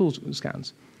result of the tool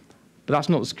scans. But that's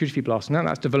not the security people asking that.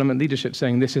 That's development leadership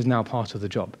saying this is now part of the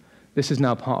job. This is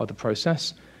now part of the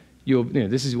process.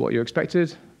 This is what you're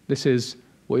expected. This is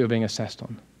what you're being assessed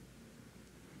on.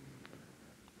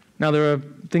 Now, there are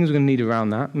things we're going to need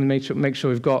around that. We make sure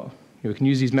we've got we can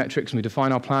use these metrics and we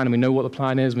define our plan and we know what the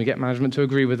plan is and we get management to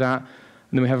agree with that.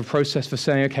 And then we have a process for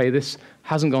saying, okay, this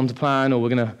hasn't gone to plan or we're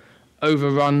going to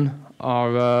overrun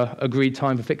our agreed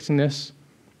time for fixing this.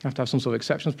 We have to have some sort of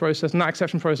exceptions process. And that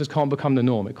exception process can't become the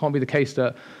norm. It can't be the case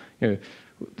that the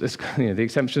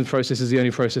exceptions process is the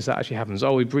only process that actually happens.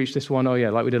 Oh, we breached this one. Oh,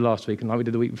 yeah, like we did last week and like we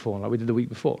did the week before and like we did the week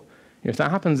before. If that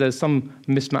happens, there's some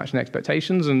mismatch in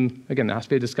expectations. And again, there has to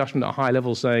be a discussion at a high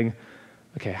level saying,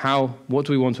 okay, what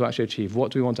do we want to actually achieve?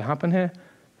 What do we want to happen here?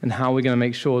 And how are we going to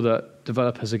make sure that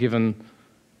developers are given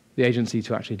the agency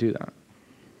to actually do that?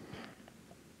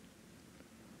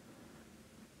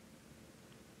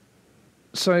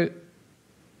 So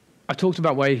I talked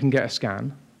about where you can get a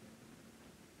scan.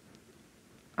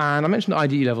 And I mentioned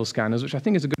IDE level scanners, which I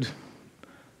think is a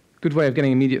good way of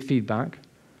getting immediate feedback,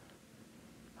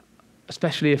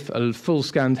 especially if a full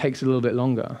scan takes a little bit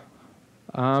longer.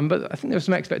 But I think there are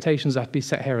some expectations that have to be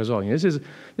set here as well. This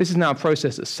is now a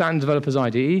process that's sat in developers'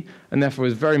 IDE and therefore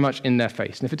is very much in their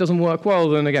face. And if it doesn't work well,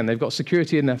 then again, they've got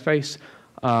security in their face,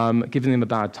 giving them a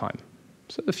bad time.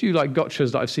 So a few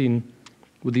gotchas that I've seen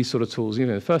with these sort of tools.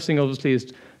 The first thing obviously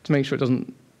is to make sure it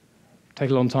doesn't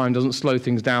take a long time, doesn't slow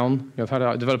things down. I've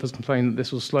had developers complain that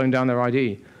this was slowing down their IDE.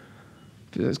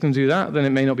 If it's going to do that, then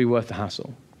it may not be worth the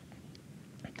hassle.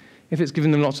 If it's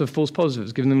giving them lots of false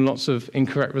positives, giving them lots of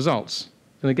incorrect results,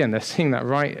 then again, they're seeing that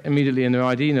right immediately in their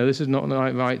ID. No, this is not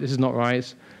right, this is not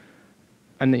right.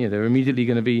 And they're immediately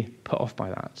going to be put off by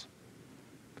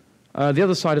that. The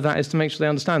other side of that is to make sure they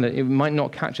understand that it might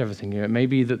not catch everything. It may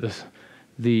be that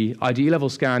the ID level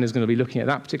scan is going to be looking at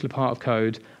that particular part of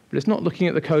code, but it's not looking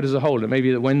at the code as a whole. It may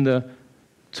be that when the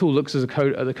tool looks at the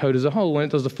code as a whole, when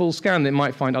it does the full scan, it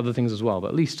might find other things as well. But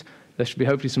at least there should be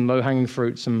hopefully some low-hanging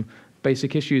fruit, some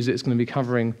basic issues that it's going to be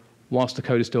covering whilst the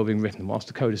code is still being written, whilst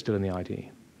the code is still in the IDE.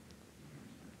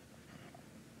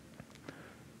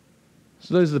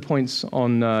 So those are the points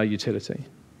on utility.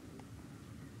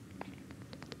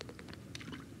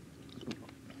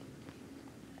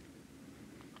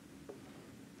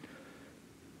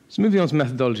 So moving on to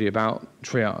methodology about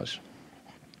triage.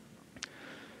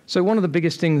 So one of the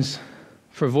biggest things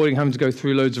for avoiding having to go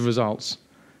through loads of results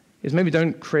is maybe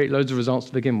don't create loads of results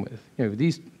to begin with.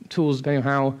 These tools, depending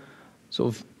on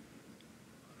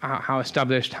how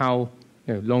established, how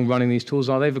long running these tools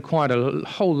are, they've acquired a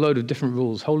whole load of different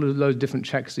rules, a whole load of different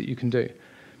checks that you can do.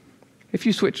 If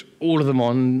you switch all of them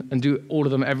on and do all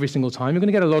of them every single time, you're going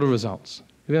to get a lot of results.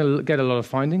 You're going to get a lot of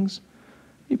findings.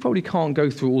 You probably can't go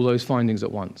through all those findings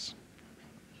at once.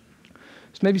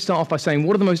 So maybe start off by saying,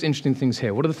 what are the most interesting things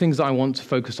here? What are the things that I want to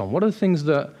focus on? What are the things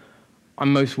that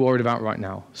I'm most worried about right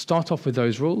now? Start off with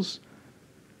those rules,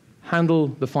 handle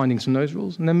the findings from those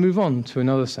rules, and then move on to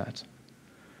another set.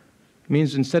 It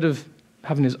means instead of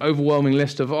having this overwhelming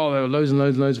list of, oh, there are loads and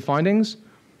loads and loads of findings,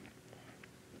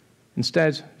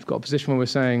 instead, we've got a position where we're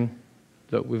saying,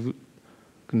 look, we're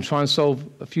going to try and solve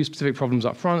a few specific problems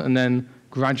up front and then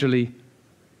gradually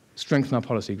strengthen our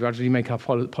policy, gradually make our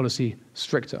policy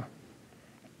stricter.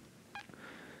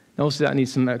 Now, obviously, that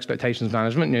needs some expectations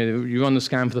management. You run the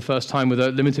scan for the first time with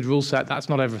a limited rule set. That's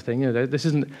not everything. This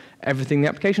isn't everything in the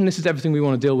application. This is everything we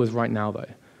want to deal with right now, though.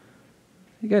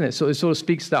 Again, it sort of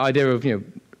speaks to that idea of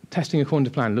testing according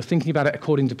to plan, thinking about it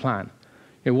according to plan.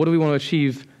 What do we want to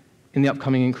achieve in the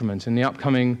upcoming increment, in the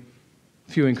upcoming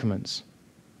few increments?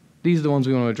 These are the ones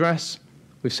we want to address.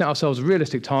 We've set ourselves a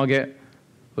realistic target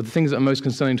of the things that are most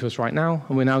concerning to us right now,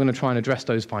 and we're now going to try and address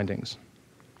those findings.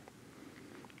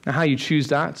 Now, how you choose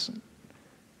that,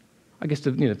 I guess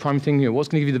the primary thing, what's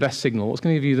going to give you the best signal? What's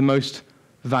going to give you the most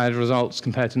valid results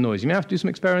compared to noise? You may have to do some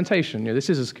experimentation. This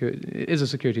is a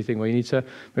security thing where you need to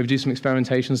maybe do some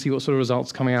experimentation, see what sort of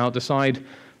results are coming out, decide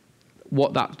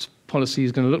what that policy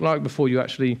is going to look like before you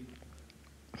actually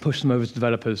push them over to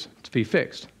developers to be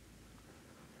fixed.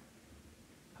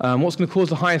 What's going to cause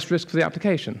the highest risk for the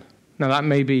application? Now, that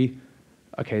may be,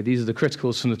 okay, these are the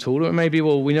criticals from the tool, or it may be,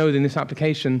 well, we know that in this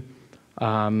application,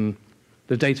 the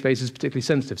database is particularly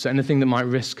sensitive, so anything that might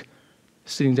risk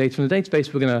stealing data from the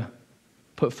database, we're going to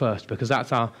put first, because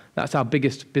that's our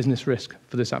biggest business risk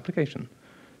for this application.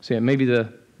 So it may be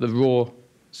the raw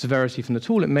severity from the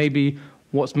tool, it may be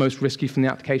what's most risky from the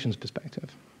application's perspective.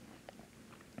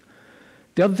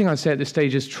 The other thing I'd say at this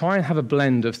stage is try and have a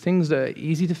blend of things that are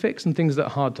easy to fix and things that are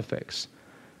hard to fix.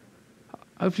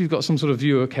 Hopefully you've got some sort of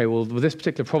view, okay, well, with this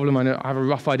particular problem, I have a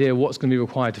rough idea what's going to be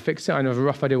required to fix it. I have a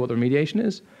rough idea what the remediation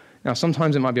is. Now,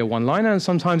 sometimes it might be a one-liner, and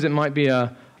sometimes it might be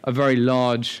a very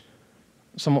large,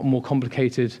 somewhat more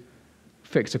complicated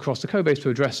fix across the code base to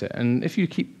address it. And if you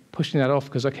keep pushing that off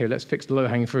because, okay, let's fix the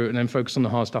low-hanging fruit and then focus on the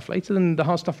hard stuff later, then the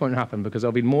hard stuff won't happen because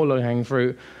there'll be more low-hanging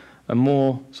fruit and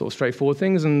more sort of straightforward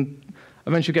things, and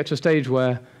eventually you get to a stage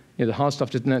where the hard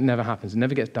stuff just never happens. It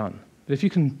never gets done. But if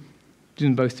you can do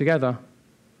them both together,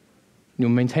 you're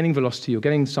maintaining velocity, you're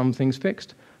getting some things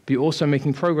fixed, but you're also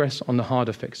making progress on the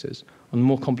harder fixes, on the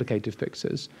more complicated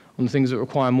fixes, on the things that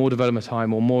require more development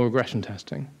time or more regression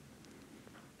testing.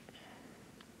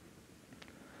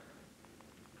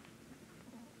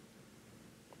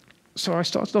 So I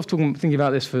started off thinking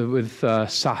about this with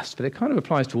SAST, but it kind of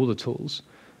applies to all the tools.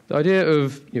 The idea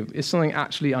of, is something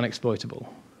actually unexploitable?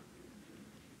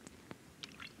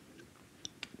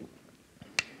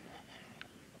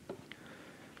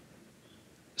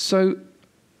 So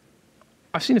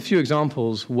I've seen a few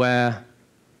examples where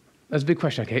there's a big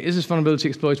question, okay, is this vulnerability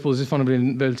exploitable? Is this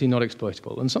vulnerability not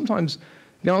exploitable? And sometimes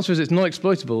the answer is it's not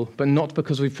exploitable, but not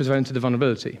because we've prevented the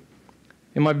vulnerability.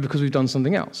 It might be because we've done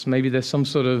something else. Maybe there's some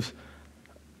sort of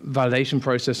validation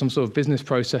process, some sort of business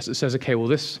process that says, okay, well,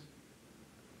 this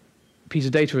piece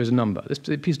of data is a number. This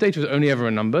piece of data is only ever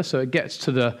a number, so it gets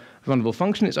to the vulnerable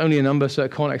function. It's only a number, so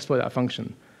it can't exploit that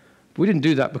function. But we didn't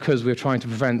do that because we're trying to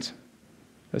prevent,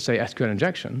 let's say, SQL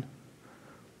injection.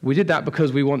 We did that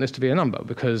because we want this to be a number,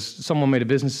 because someone made a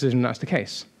business decision that's the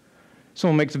case.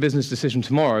 Someone makes a business decision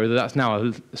tomorrow that that's now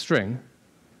a string.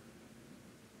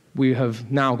 We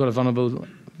have now got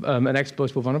an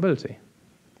exploitable vulnerability.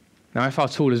 Now, if our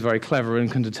tool is very clever and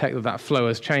can detect that that flow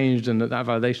has changed and that that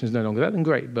validation is no longer there, then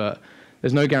great, but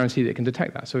there's no guarantee that it can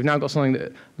detect that. So we've now got something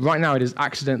that, right now, it is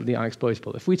accidentally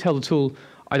unexploitable. If we tell the tool,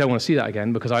 I don't want to see that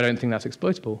again because I don't think that's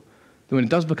exploitable, then when it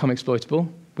does become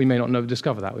exploitable, we may not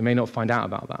discover that. We may not find out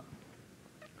about that.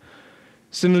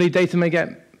 Similarly, data may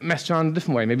get messed around a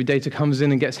different way. Maybe data comes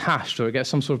in and gets hashed, or it gets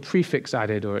some sort of prefix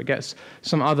added, or it gets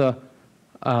some other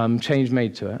change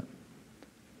made to it.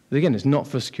 But again, it's not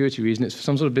for a security reason, it's for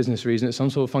some sort of business reason, it's some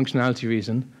sort of functionality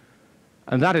reason.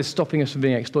 And that is stopping us from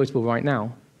being exploitable right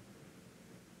now.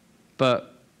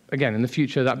 But again, in the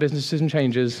future, that business decision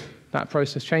changes, that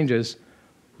process changes,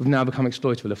 we've now become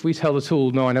exploitable. If we tell the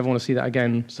tool, no, I never want to see that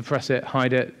again, suppress it,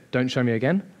 hide it, don't show me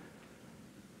again,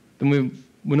 then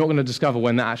we're not going to discover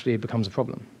when that actually becomes a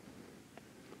problem.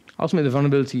 Ultimately, the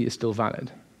vulnerability is still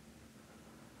valid.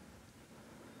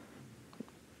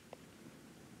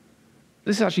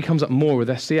 This actually comes up more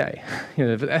with SCA.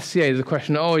 With SCA, the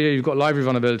question, oh yeah, you've got library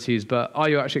vulnerabilities, but are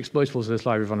you actually exploitable to this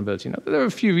library vulnerability? Now, there are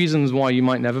a few reasons why you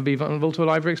might never be vulnerable to a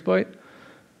library exploit,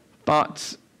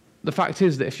 but the fact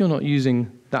is that if you're not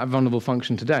using that vulnerable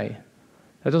function today,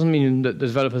 that doesn't mean that the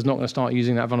developer's not going to start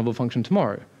using that vulnerable function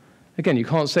tomorrow. Again, you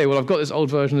can't say, well, I've got this old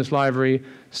version of this library,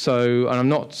 and I'm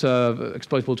not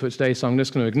exploitable to it today, so I'm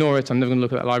just going to ignore it. I'm never going to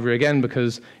look at that library again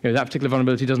because that particular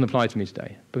vulnerability doesn't apply to me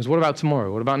today. Because what about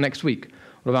tomorrow? What about next week?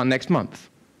 What about next month?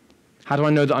 How do I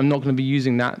know that I'm not going to be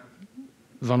using that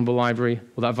vulnerable library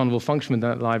or that vulnerable function within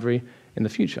that library in the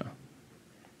future?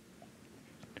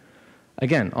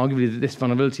 Again, arguably, this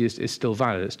vulnerability is still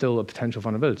valid. It's still a potential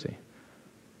vulnerability.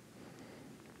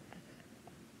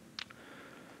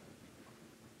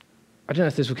 I don't know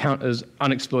if this will count as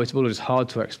unexploitable or just hard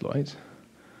to exploit,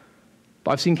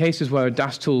 but I've seen cases where a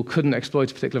DAST tool couldn't exploit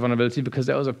a particular vulnerability because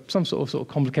there was some sort of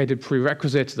complicated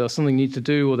prerequisite, there was something you need to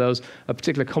do, or there was a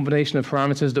particular combination of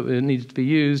parameters that needed to be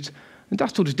used. And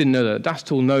DAST tool just didn't know that. DAST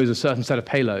tool knows a certain set of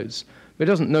payloads, but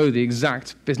it doesn't know the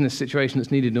exact business situation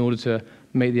that's needed in order to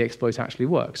make the exploit actually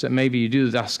work. So maybe you do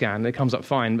the DAST scan, it comes up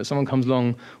fine, but someone comes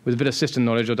along with a bit of system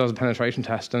knowledge or does a penetration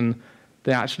test, and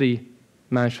they actually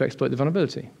manage to exploit the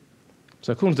vulnerability.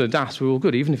 So according to the DAST, we're all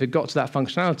good. Even if it got to that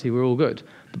functionality, we're all good.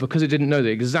 But because it didn't know the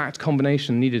exact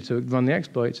combination needed to run the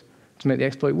exploit, to make the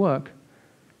exploit work,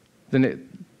 then it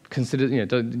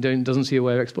doesn't see a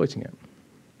way of exploiting it.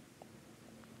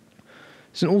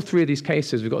 So in all three of these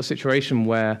cases, we've got a situation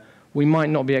where we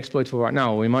might not be exploitable right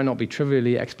now, or we might not be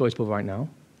trivially exploitable right now,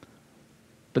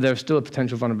 but there is still a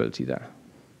potential vulnerability there.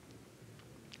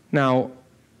 Now,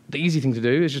 the easy thing to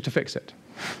do is just to fix it.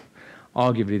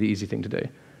 Arguably the easy thing to do.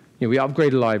 We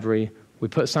upgrade a library, we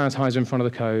put sanitizer in front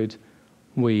of the code,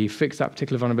 we fix that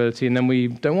particular vulnerability, and then we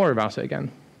don't worry about it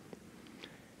again.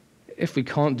 If we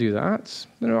can't do that,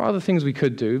 there are other things we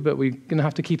could do, but we're going to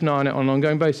have to keep an eye on it on an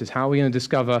ongoing basis. How are we going to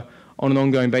discover on an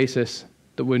ongoing basis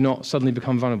that we're not suddenly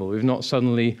become vulnerable, we've not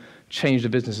suddenly changed a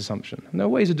business assumption? And there are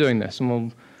ways of doing this,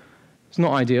 and it's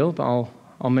not ideal, but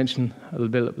I'll mention a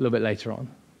little bit later on.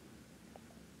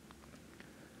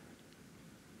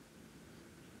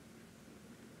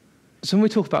 So when we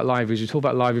talk about libraries, we talk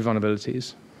about library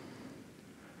vulnerabilities.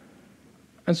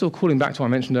 And sort of calling back to what I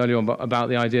mentioned earlier about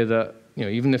the idea that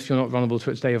even if you're not vulnerable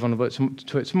to it today, you're vulnerable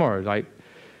to it tomorrow. Like,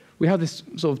 we have this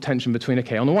sort of tension between,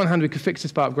 okay, on the one hand, we could fix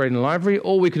this by upgrading the library,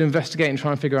 or we could investigate and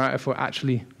try and figure out if we're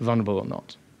actually vulnerable or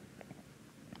not.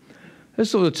 There's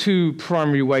sort of two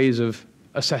primary ways of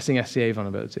assessing SCA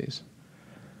vulnerabilities.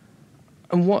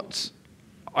 And what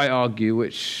I argue,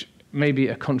 which may be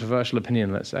a controversial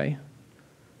opinion, let's say,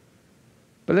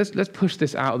 but let's push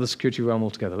this out of the security realm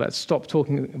altogether. Let's stop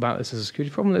talking about this as a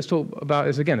security problem. Let's talk about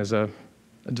this again as a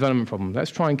development problem.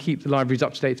 Let's try and keep the libraries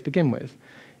up to date to begin with.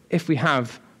 If we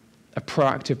have a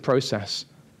proactive process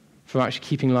for actually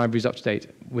keeping libraries up to date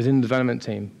within the development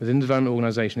team, within the development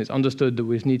organization, it's understood that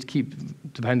we need to keep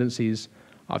dependencies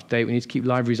up to date, we need to keep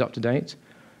libraries up to date,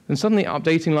 then suddenly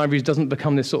updating libraries doesn't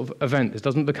become this sort of event. It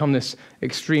doesn't become this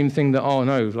extreme thing that, oh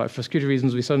no, like for security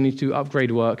reasons, we suddenly need to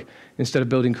upgrade work instead of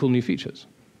building cool new features.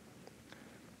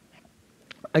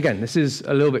 Again, this is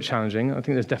a little bit challenging. I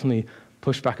think there's definitely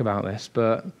pushback about this,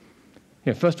 but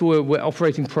first of all, we're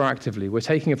operating proactively. We're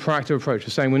taking a proactive approach.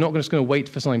 We're saying we're not just going to wait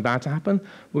for something bad to happen.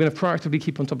 We're going to proactively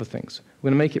keep on top of things.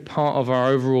 We're going to make it part of our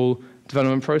overall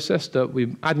development process that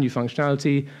we add new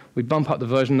functionality, we bump up the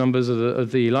version numbers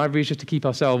of the libraries just to keep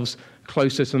ourselves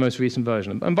closer to the most recent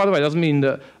version. And by the way, it doesn't mean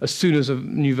that as soon as a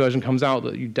new version comes out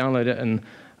that you download it and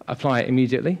apply it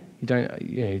immediately.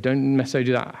 You don't necessarily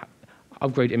do that.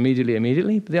 Upgrade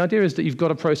immediately. But the idea is that you've got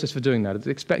a process for doing that. It's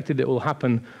expected it will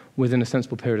happen within a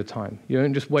sensible period of time. You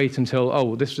don't just wait until, oh,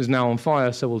 well, this is now on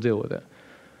fire, so we'll deal with it.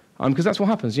 Because that's what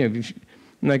happens.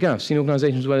 And again, I've seen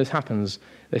organizations where this happens.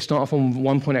 They start off on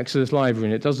 1.x of this library,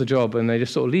 and it does the job, and they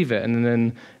just sort of leave it. And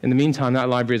then in the meantime, that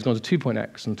library has gone to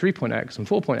 2.x and 3.x and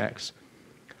 4.x.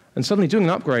 And suddenly doing an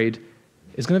upgrade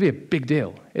is going to be a big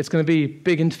deal. It's going to be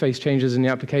big interface changes in the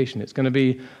application. It's going to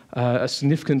be a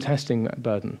significant testing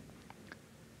burden.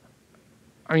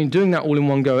 I mean, doing that all in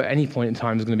one go at any point in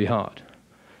time is going to be hard.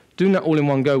 Doing that all in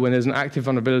one go when there's an active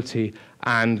vulnerability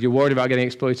and you're worried about getting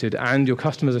exploited and your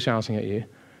customers are shouting at you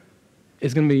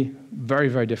is going to be very,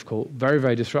 very difficult, very,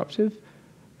 very disruptive.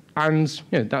 And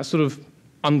that sort of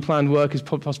unplanned work is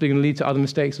possibly going to lead to other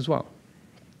mistakes as well.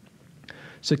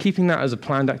 So keeping that as a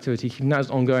planned activity, keeping that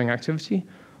as ongoing activity,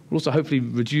 will also hopefully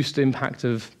reduce the impact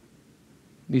of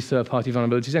these third-party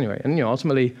vulnerabilities anyway. And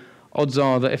ultimately, odds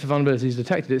are that if a vulnerability is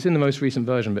detected, it's in the most recent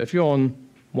version. But if you're on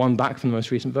one back from the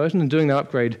most recent version, then doing that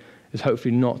upgrade is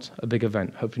hopefully not a big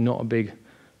event, hopefully not a big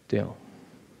deal.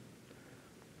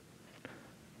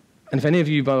 And if any of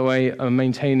you, by the way, are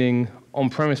maintaining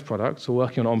on-premise products or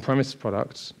working on on-premise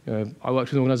products, I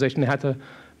worked with an organization, they had to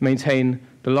maintain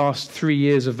the last 3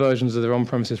 years of versions of their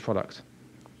on-premises product.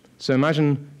 So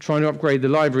imagine trying to upgrade the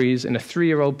libraries in a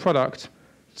 3-year-old product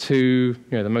to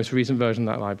the most recent version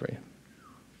of that library,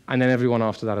 and then everyone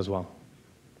after that as well.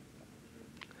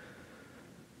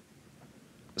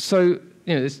 So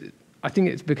I think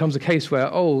it becomes a case where,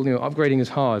 upgrading is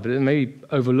hard, but it may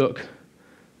overlook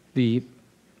the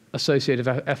associated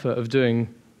effort of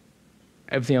doing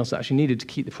everything else that actually needed to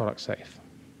keep the product safe.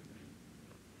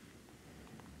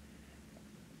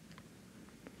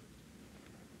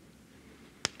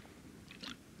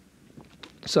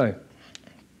 So,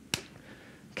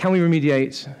 can we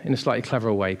remediate in a slightly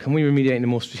cleverer way? Can we remediate in a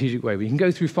more strategic way? We can go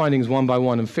through findings one by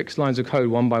one and fix lines of code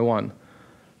one by one.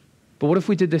 But what if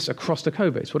we did this across the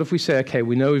code base? What if we say, okay,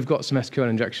 we know we've got some SQL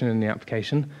injection in the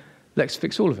application, let's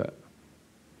fix all of it.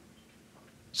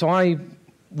 So I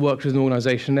worked with an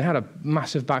organization, they had a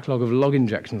massive backlog of log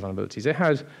injection vulnerabilities.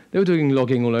 They were doing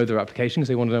logging all over their application because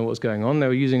they wanted to know what was going on. They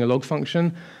were using a log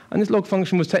function, and this log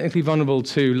function was technically vulnerable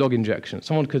to log injection.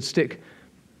 Someone could stick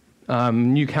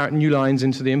new lines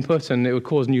into the input, and it would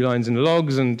cause new lines in the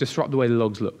logs and disrupt the way the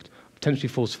logs looked, potentially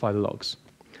falsify the logs.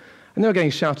 And they were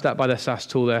getting shouted at by their SAST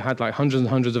tool. They had like hundreds and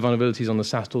hundreds of vulnerabilities on the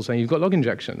SAST tool saying, you've got log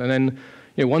injection. And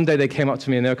then one day they came up to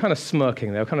me and they were kind of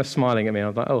smirking. They were kind of smiling at me. And I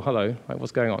was like, oh, hello, like,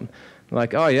 what's going on?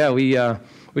 Like, oh, yeah,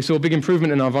 we saw a big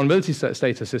improvement in our vulnerability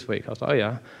status this week. I was like, oh,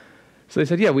 yeah. So they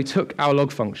said, yeah, we took our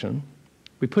log function,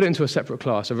 we put it into a separate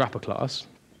class, a wrapper class,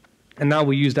 and now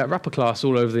we use that wrapper class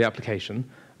all over the application.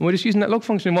 And we're just using that log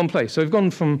function in one place. So we've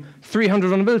gone from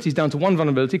 300 vulnerabilities down to 1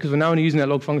 vulnerability because we're now only using that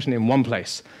log function in one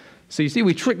place. So you see,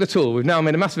 we tricked the tool. We've now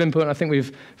made a massive input, and I think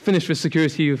we've finished with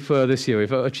security for this year.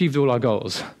 We've achieved all our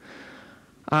goals.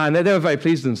 And they were very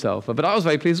pleased with themselves. But I was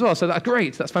very pleased as well. So that's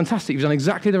great. That's fantastic. You've done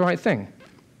exactly the right thing.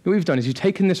 What we've done is you've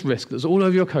taken this risk that's all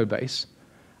over your code base,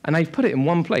 and now you've put it in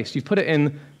one place. You've put it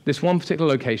in this one particular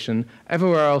location.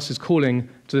 Everywhere else is calling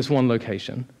to this one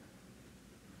location.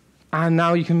 And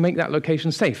now you can make that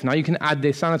location safe. Now you can add the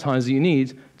sanitizer you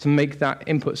need to make that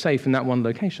input safe in that one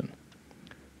location.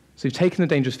 So you've taken the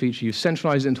dangerous feature, you've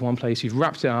centralized it into one place, you've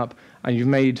wrapped it up, and you've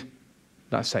made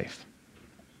that safe.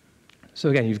 So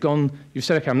again, you've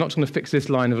said, okay, I'm not just going to fix this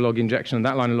line of log injection and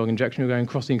that line of log injection. You're going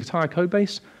across the entire code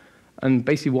base and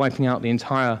basically wiping out the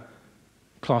entire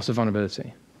class of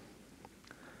vulnerability.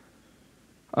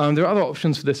 There are other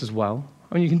options for this as well.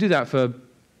 I mean, you can do that for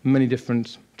many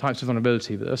different types of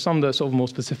vulnerability, but there are some that are sort of more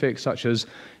specific, such as,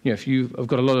 if you have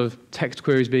got a lot of text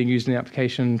queries being used in the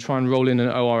application, try and roll in an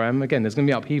ORM. Again, there's going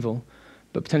to be upheaval,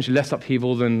 but potentially less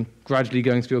upheaval than gradually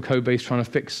going through your code base trying to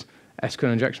fix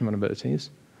SQL injection vulnerabilities.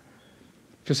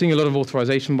 If you're seeing a lot of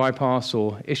authorization bypass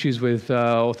or issues with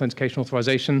authentication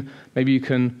authorization, maybe you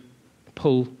can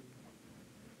pull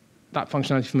that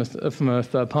functionality from a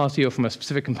third party or from a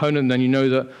specific component, and then you know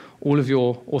that all of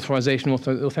your authorization,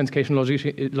 authentication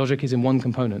logic is in one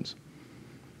component.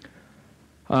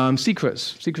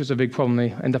 Secrets are a big problem.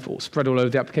 They end up spread all over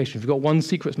the application. If you've got one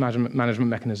secrets management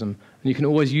mechanism, and you can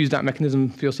always use that mechanism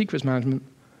for your secrets management,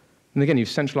 and again, you've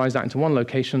centralized that into one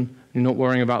location, and you're not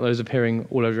worrying about those appearing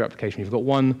all over your application. You've got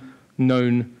one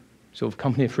known sort of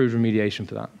company-approved remediation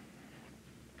for that.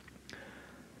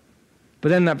 But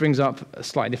then that brings up a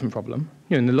slightly different problem.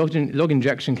 In the log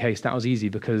injection case, that was easy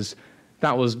because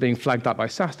that was being flagged up by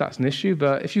SAST. That's an issue.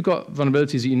 But if you've got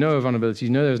vulnerabilities that you know are vulnerabilities,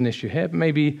 you know there's an issue here, but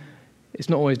maybe it's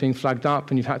not always being flagged up,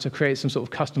 and you've had to create some sort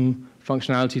of custom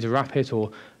functionality to wrap it,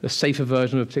 or a safer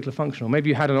version of a particular function. Or maybe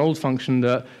you had an old function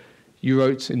that you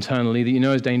wrote internally that you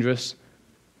know is dangerous,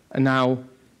 and now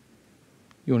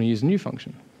you want to use a new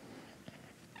function.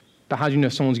 But how do you know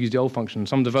if someone's used the old function?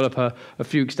 Some developer a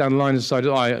few weeks down the line has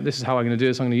decided, this is how I'm going to do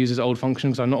this. I'm going to use this old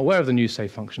function because I'm not aware of the new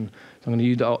safe function. So I'm going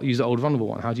to use the old vulnerable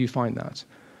one. How do you find that?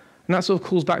 And that sort of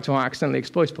calls back to our accidentally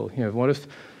exploitable. What if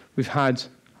we've had,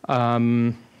 we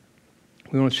want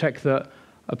to check that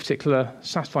a particular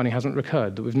SAST finding hasn't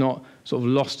recurred, that we've not sort of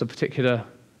lost a particular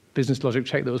business logic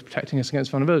check that was protecting us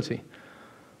against vulnerability.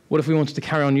 What if we wanted to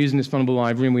carry on using this vulnerable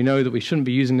library and we know that we shouldn't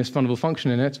be using this vulnerable function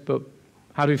in it, but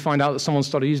how do we find out that someone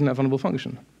started using that vulnerable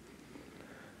function?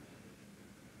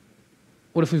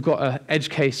 What if we've got an edge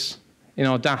case in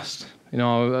our DAST, in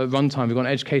our runtime? We've got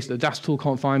an edge case that the DAST tool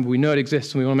can't find, but we know it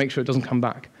exists, and we want to make sure it doesn't come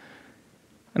back.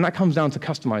 And that comes down to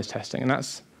customized testing, and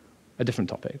that's a different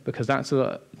topic, because that's a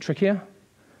lot trickier,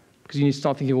 because you need to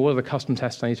start thinking, well, what are the custom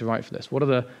tests I need to write for this? What are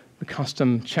the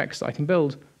custom checks that I can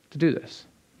build to do this?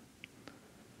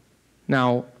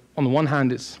 Now, on the one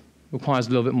hand, it requires a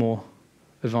little bit more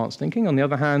advanced thinking. On the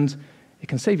other hand, it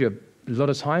can save you a lot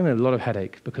of time and a lot of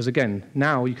headache, because again,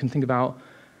 now you can think about,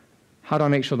 how do I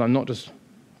make sure that I'm not just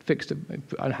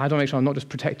how do I make sure I'm not just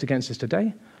protected against this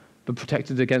today, but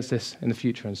protected against this in the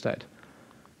future instead?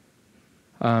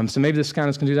 So maybe the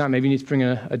scanners can do that. Maybe you need to bring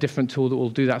a different tool that will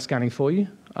do that scanning for you.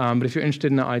 But if you're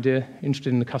interested in that idea,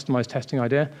 interested in the customized testing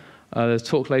idea, there's a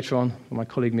talk later on from my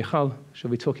colleague Michal.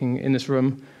 She'll be talking in this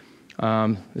room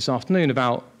this afternoon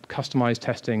about customized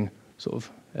testing, sort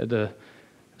of at the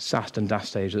SAST and DAST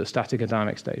stage, at the static and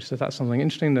dynamic stage. So if that's something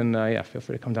interesting, then yeah, feel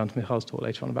free to come down to Michal's talk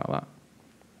later on about that.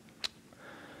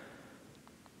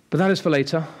 But that is for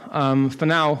later. For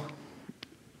now,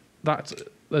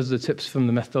 those are the tips from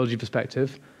the methodology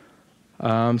perspective.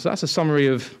 So that's a summary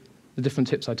of the different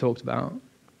tips I talked about.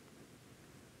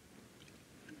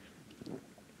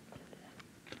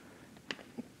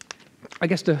 I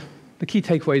guess the key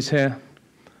takeaways here,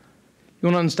 you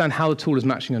want to understand how the tool is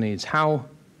matching your needs. How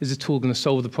is this tool going to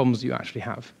solve the problems that you actually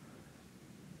have?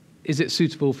 Is it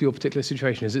suitable for your particular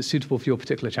situation? Is it suitable for your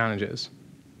particular challenges?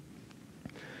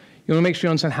 You want to make sure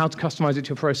you understand how to customize it to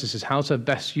your processes, how to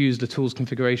best use the tool's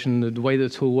configuration, the way the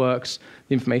tool works,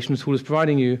 the information the tool is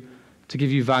providing you to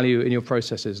give you value in your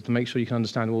processes, to make sure you can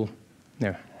understand, well,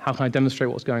 how can I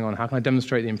demonstrate what's going on? How can I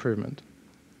demonstrate the improvement?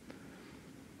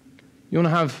 You want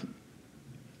to have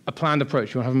a planned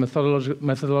approach. You want to have a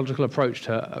methodological approach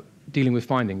to dealing with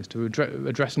findings, to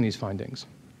addressing these findings.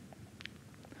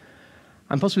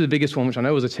 And possibly the biggest one, which I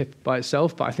know was a tip by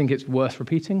itself, but I think it's worth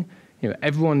repeating,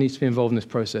 everyone needs to be involved in this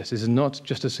process. This is not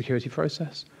just a security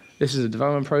process. This is a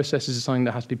development process. This is something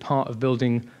that has to be part of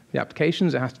building the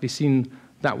applications. It has to be seen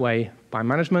that way by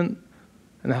management,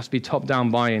 and there has to be top-down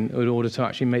buy-in in order to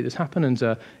actually make this happen and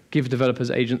to give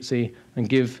developers agency and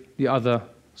give the other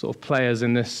sort of players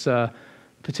in this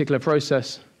particular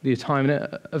process the time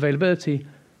and availability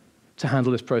to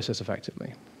handle this process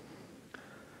effectively.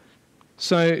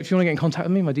 So if you want to get in contact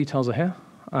with me, my details are here.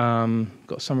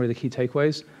 Got a summary of the key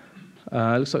takeaways.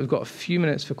 Looks like we've got a few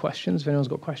minutes for questions, if anyone's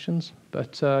got questions.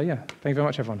 But yeah, thank you very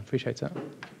much, everyone. Appreciate it.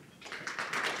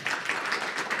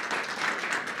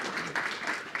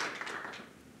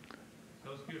 I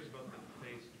was curious about the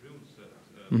phased rules that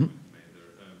Mm-hmm. made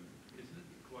there. Isn't it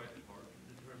quite hard to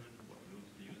determine what rules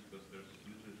to use because there's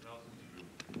usually thousands of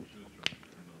rules to choose from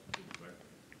in those tools, right?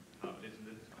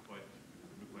 Isn't it quite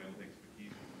requiring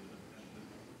expertise to do that?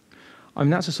 I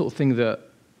mean, that's the sort of thing that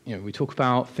we talk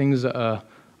about, things that are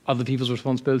other people's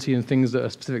responsibility and things that are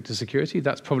specific to security.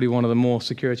 That's probably one of the more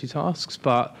security tasks.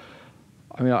 But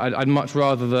I mean, I'd much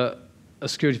rather that a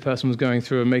security person was going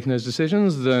through and making those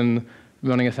decisions than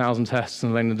running 1,000 tests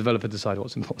and letting the developer decide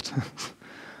what's important.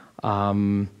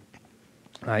 Yeah,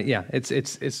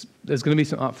 there's going to be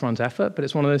some upfront effort, but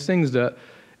it's one of those things that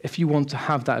if you want to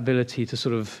have that ability to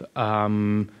sort of,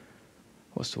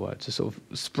 what's the word, to sort of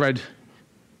spread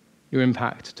your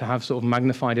impact, to have sort of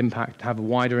magnified impact, to have a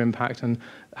wider impact, and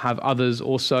have others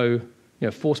also,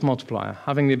 force multiplier,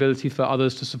 having the ability for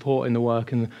others to support in the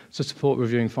work and to support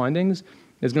reviewing findings,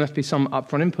 there's going to have to be some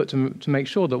upfront input to make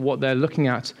sure that what they're looking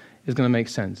at is going to make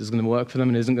sense, is going to work for them,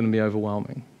 and isn't going to be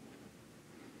overwhelming.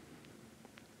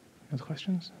 Other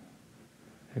questions?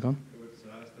 Hey, go on. With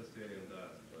SAST, and DAST,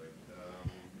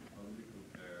 how do you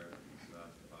compare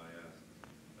SAST, IAST,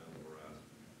 and RAST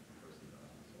versus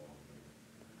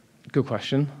DAST? Good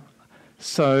question.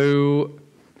 So,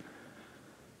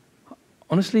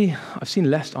 honestly, I've seen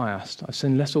less IAST. I've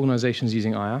seen less organizations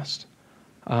using IAST.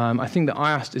 I think that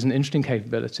IAST is an interesting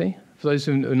capability. For those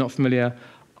who are not familiar,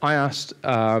 IAST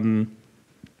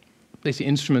basically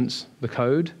instruments the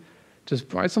code to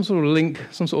provide some sort of link,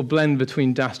 some sort of blend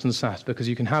between DAST and SAST, because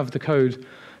you can have the code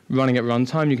running at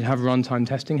runtime, you can have runtime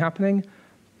testing happening,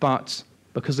 but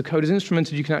because the code is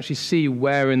instrumented, you can actually see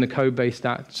where in the code base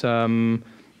that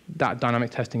dynamic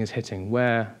testing is hitting,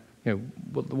 where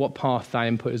what path that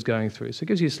input is going through. So it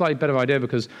gives you a slightly better idea,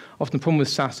 because often the problem with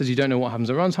SAST is you don't know what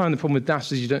happens at runtime. The problem with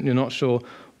DAST is you're not sure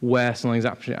where something's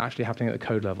actually happening at the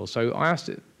code level. So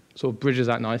IAST sort of bridges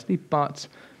that nicely, but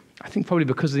I think probably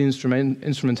because of the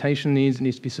instrumentation needs, it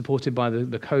needs to be supported by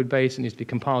the code base, it needs to be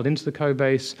compiled into the code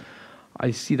base. I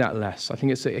see that less. I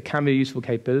think it can be a useful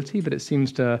capability, but it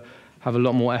seems to have a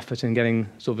lot more effort in getting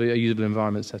sort of a usable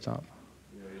environment set up.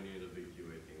 You need a big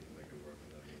QA team to make it work,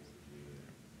 and that means that you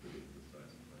need the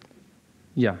size of that.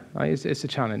 Yeah, it's a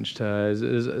challenge.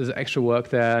 There's extra work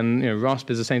there, and RASP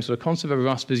is the same sort of concept, but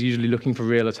RASP is usually looking for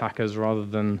real attackers rather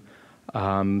than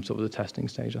sort of the testing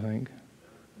stage, I think.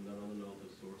 And then on the note of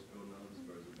source code analysis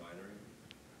versus binary?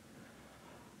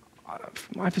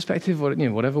 From my perspective,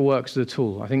 whatever works as a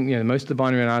tool. I think most of the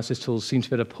binary analysis tools seem to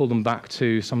be able to pull them back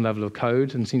to some level of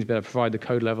code and seem to be able to provide the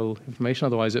code level information.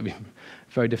 Otherwise, it would be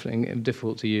very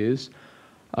difficult to use.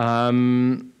 I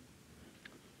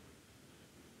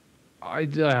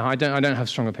don't have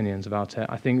strong opinions about it.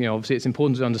 I think obviously it's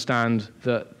important to understand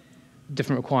that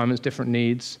different requirements, different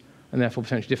needs, and therefore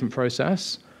potentially different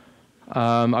process.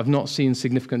 I've not seen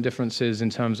significant differences in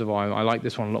terms of, I like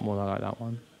this one a lot more than I like that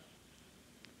one.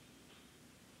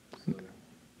 So,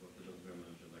 what the document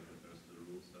mentioned, like in terms of the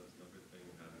rule sets and everything,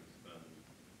 having spent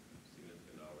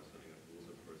significant hours setting up rules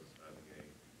set versus having a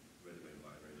ready-made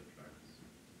library that tracks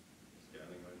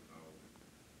scanning, right?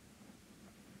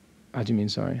 How do you mean,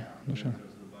 sorry? I'm not sure. In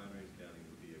terms of the binary scanning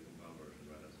would be a compiled version,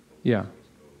 right, as opposed Yeah. to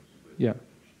source code with Yeah.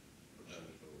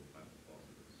 potential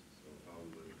hypotheses. So how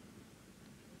would,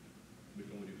 which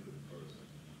one would you put first?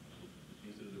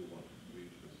 Instead of do one, we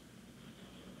choose.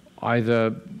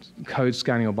 Either code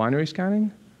scanning or binary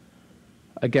scanning.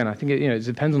 Again, I think it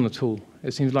depends on the tool.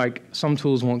 It seems like some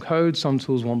tools want code, some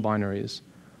tools want binaries,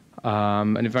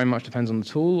 and it very much depends on the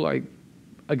tool.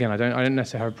 Again, I don't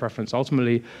necessarily have a preference.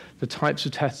 Ultimately, the types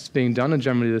of tests being done are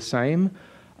generally the same,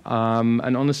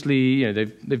 and honestly,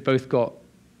 they've both got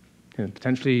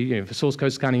potentially, for source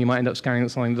code scanning, you might end up scanning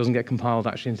something that doesn't get compiled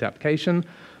actually into the application.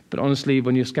 But honestly,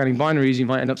 when you're scanning binaries, you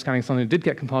might end up scanning something that did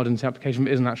get compiled into the application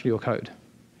but isn't actually your code.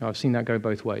 I've seen that go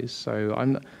both ways. So I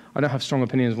don't have strong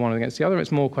opinions one against the other.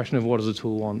 It's more a question of what does the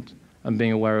tool want and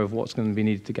being aware of what's going to be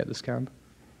needed to get the scan.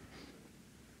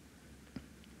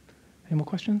 Any more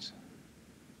questions?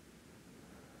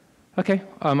 Okay,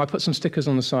 I put some stickers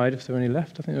on the side if there are any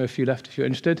left. I think there are a few left if you're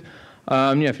interested.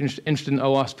 If you're interested in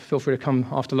OWASP, feel free to come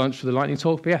after lunch for the lightning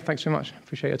talk. But yeah, thanks very much.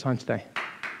 Appreciate your time today.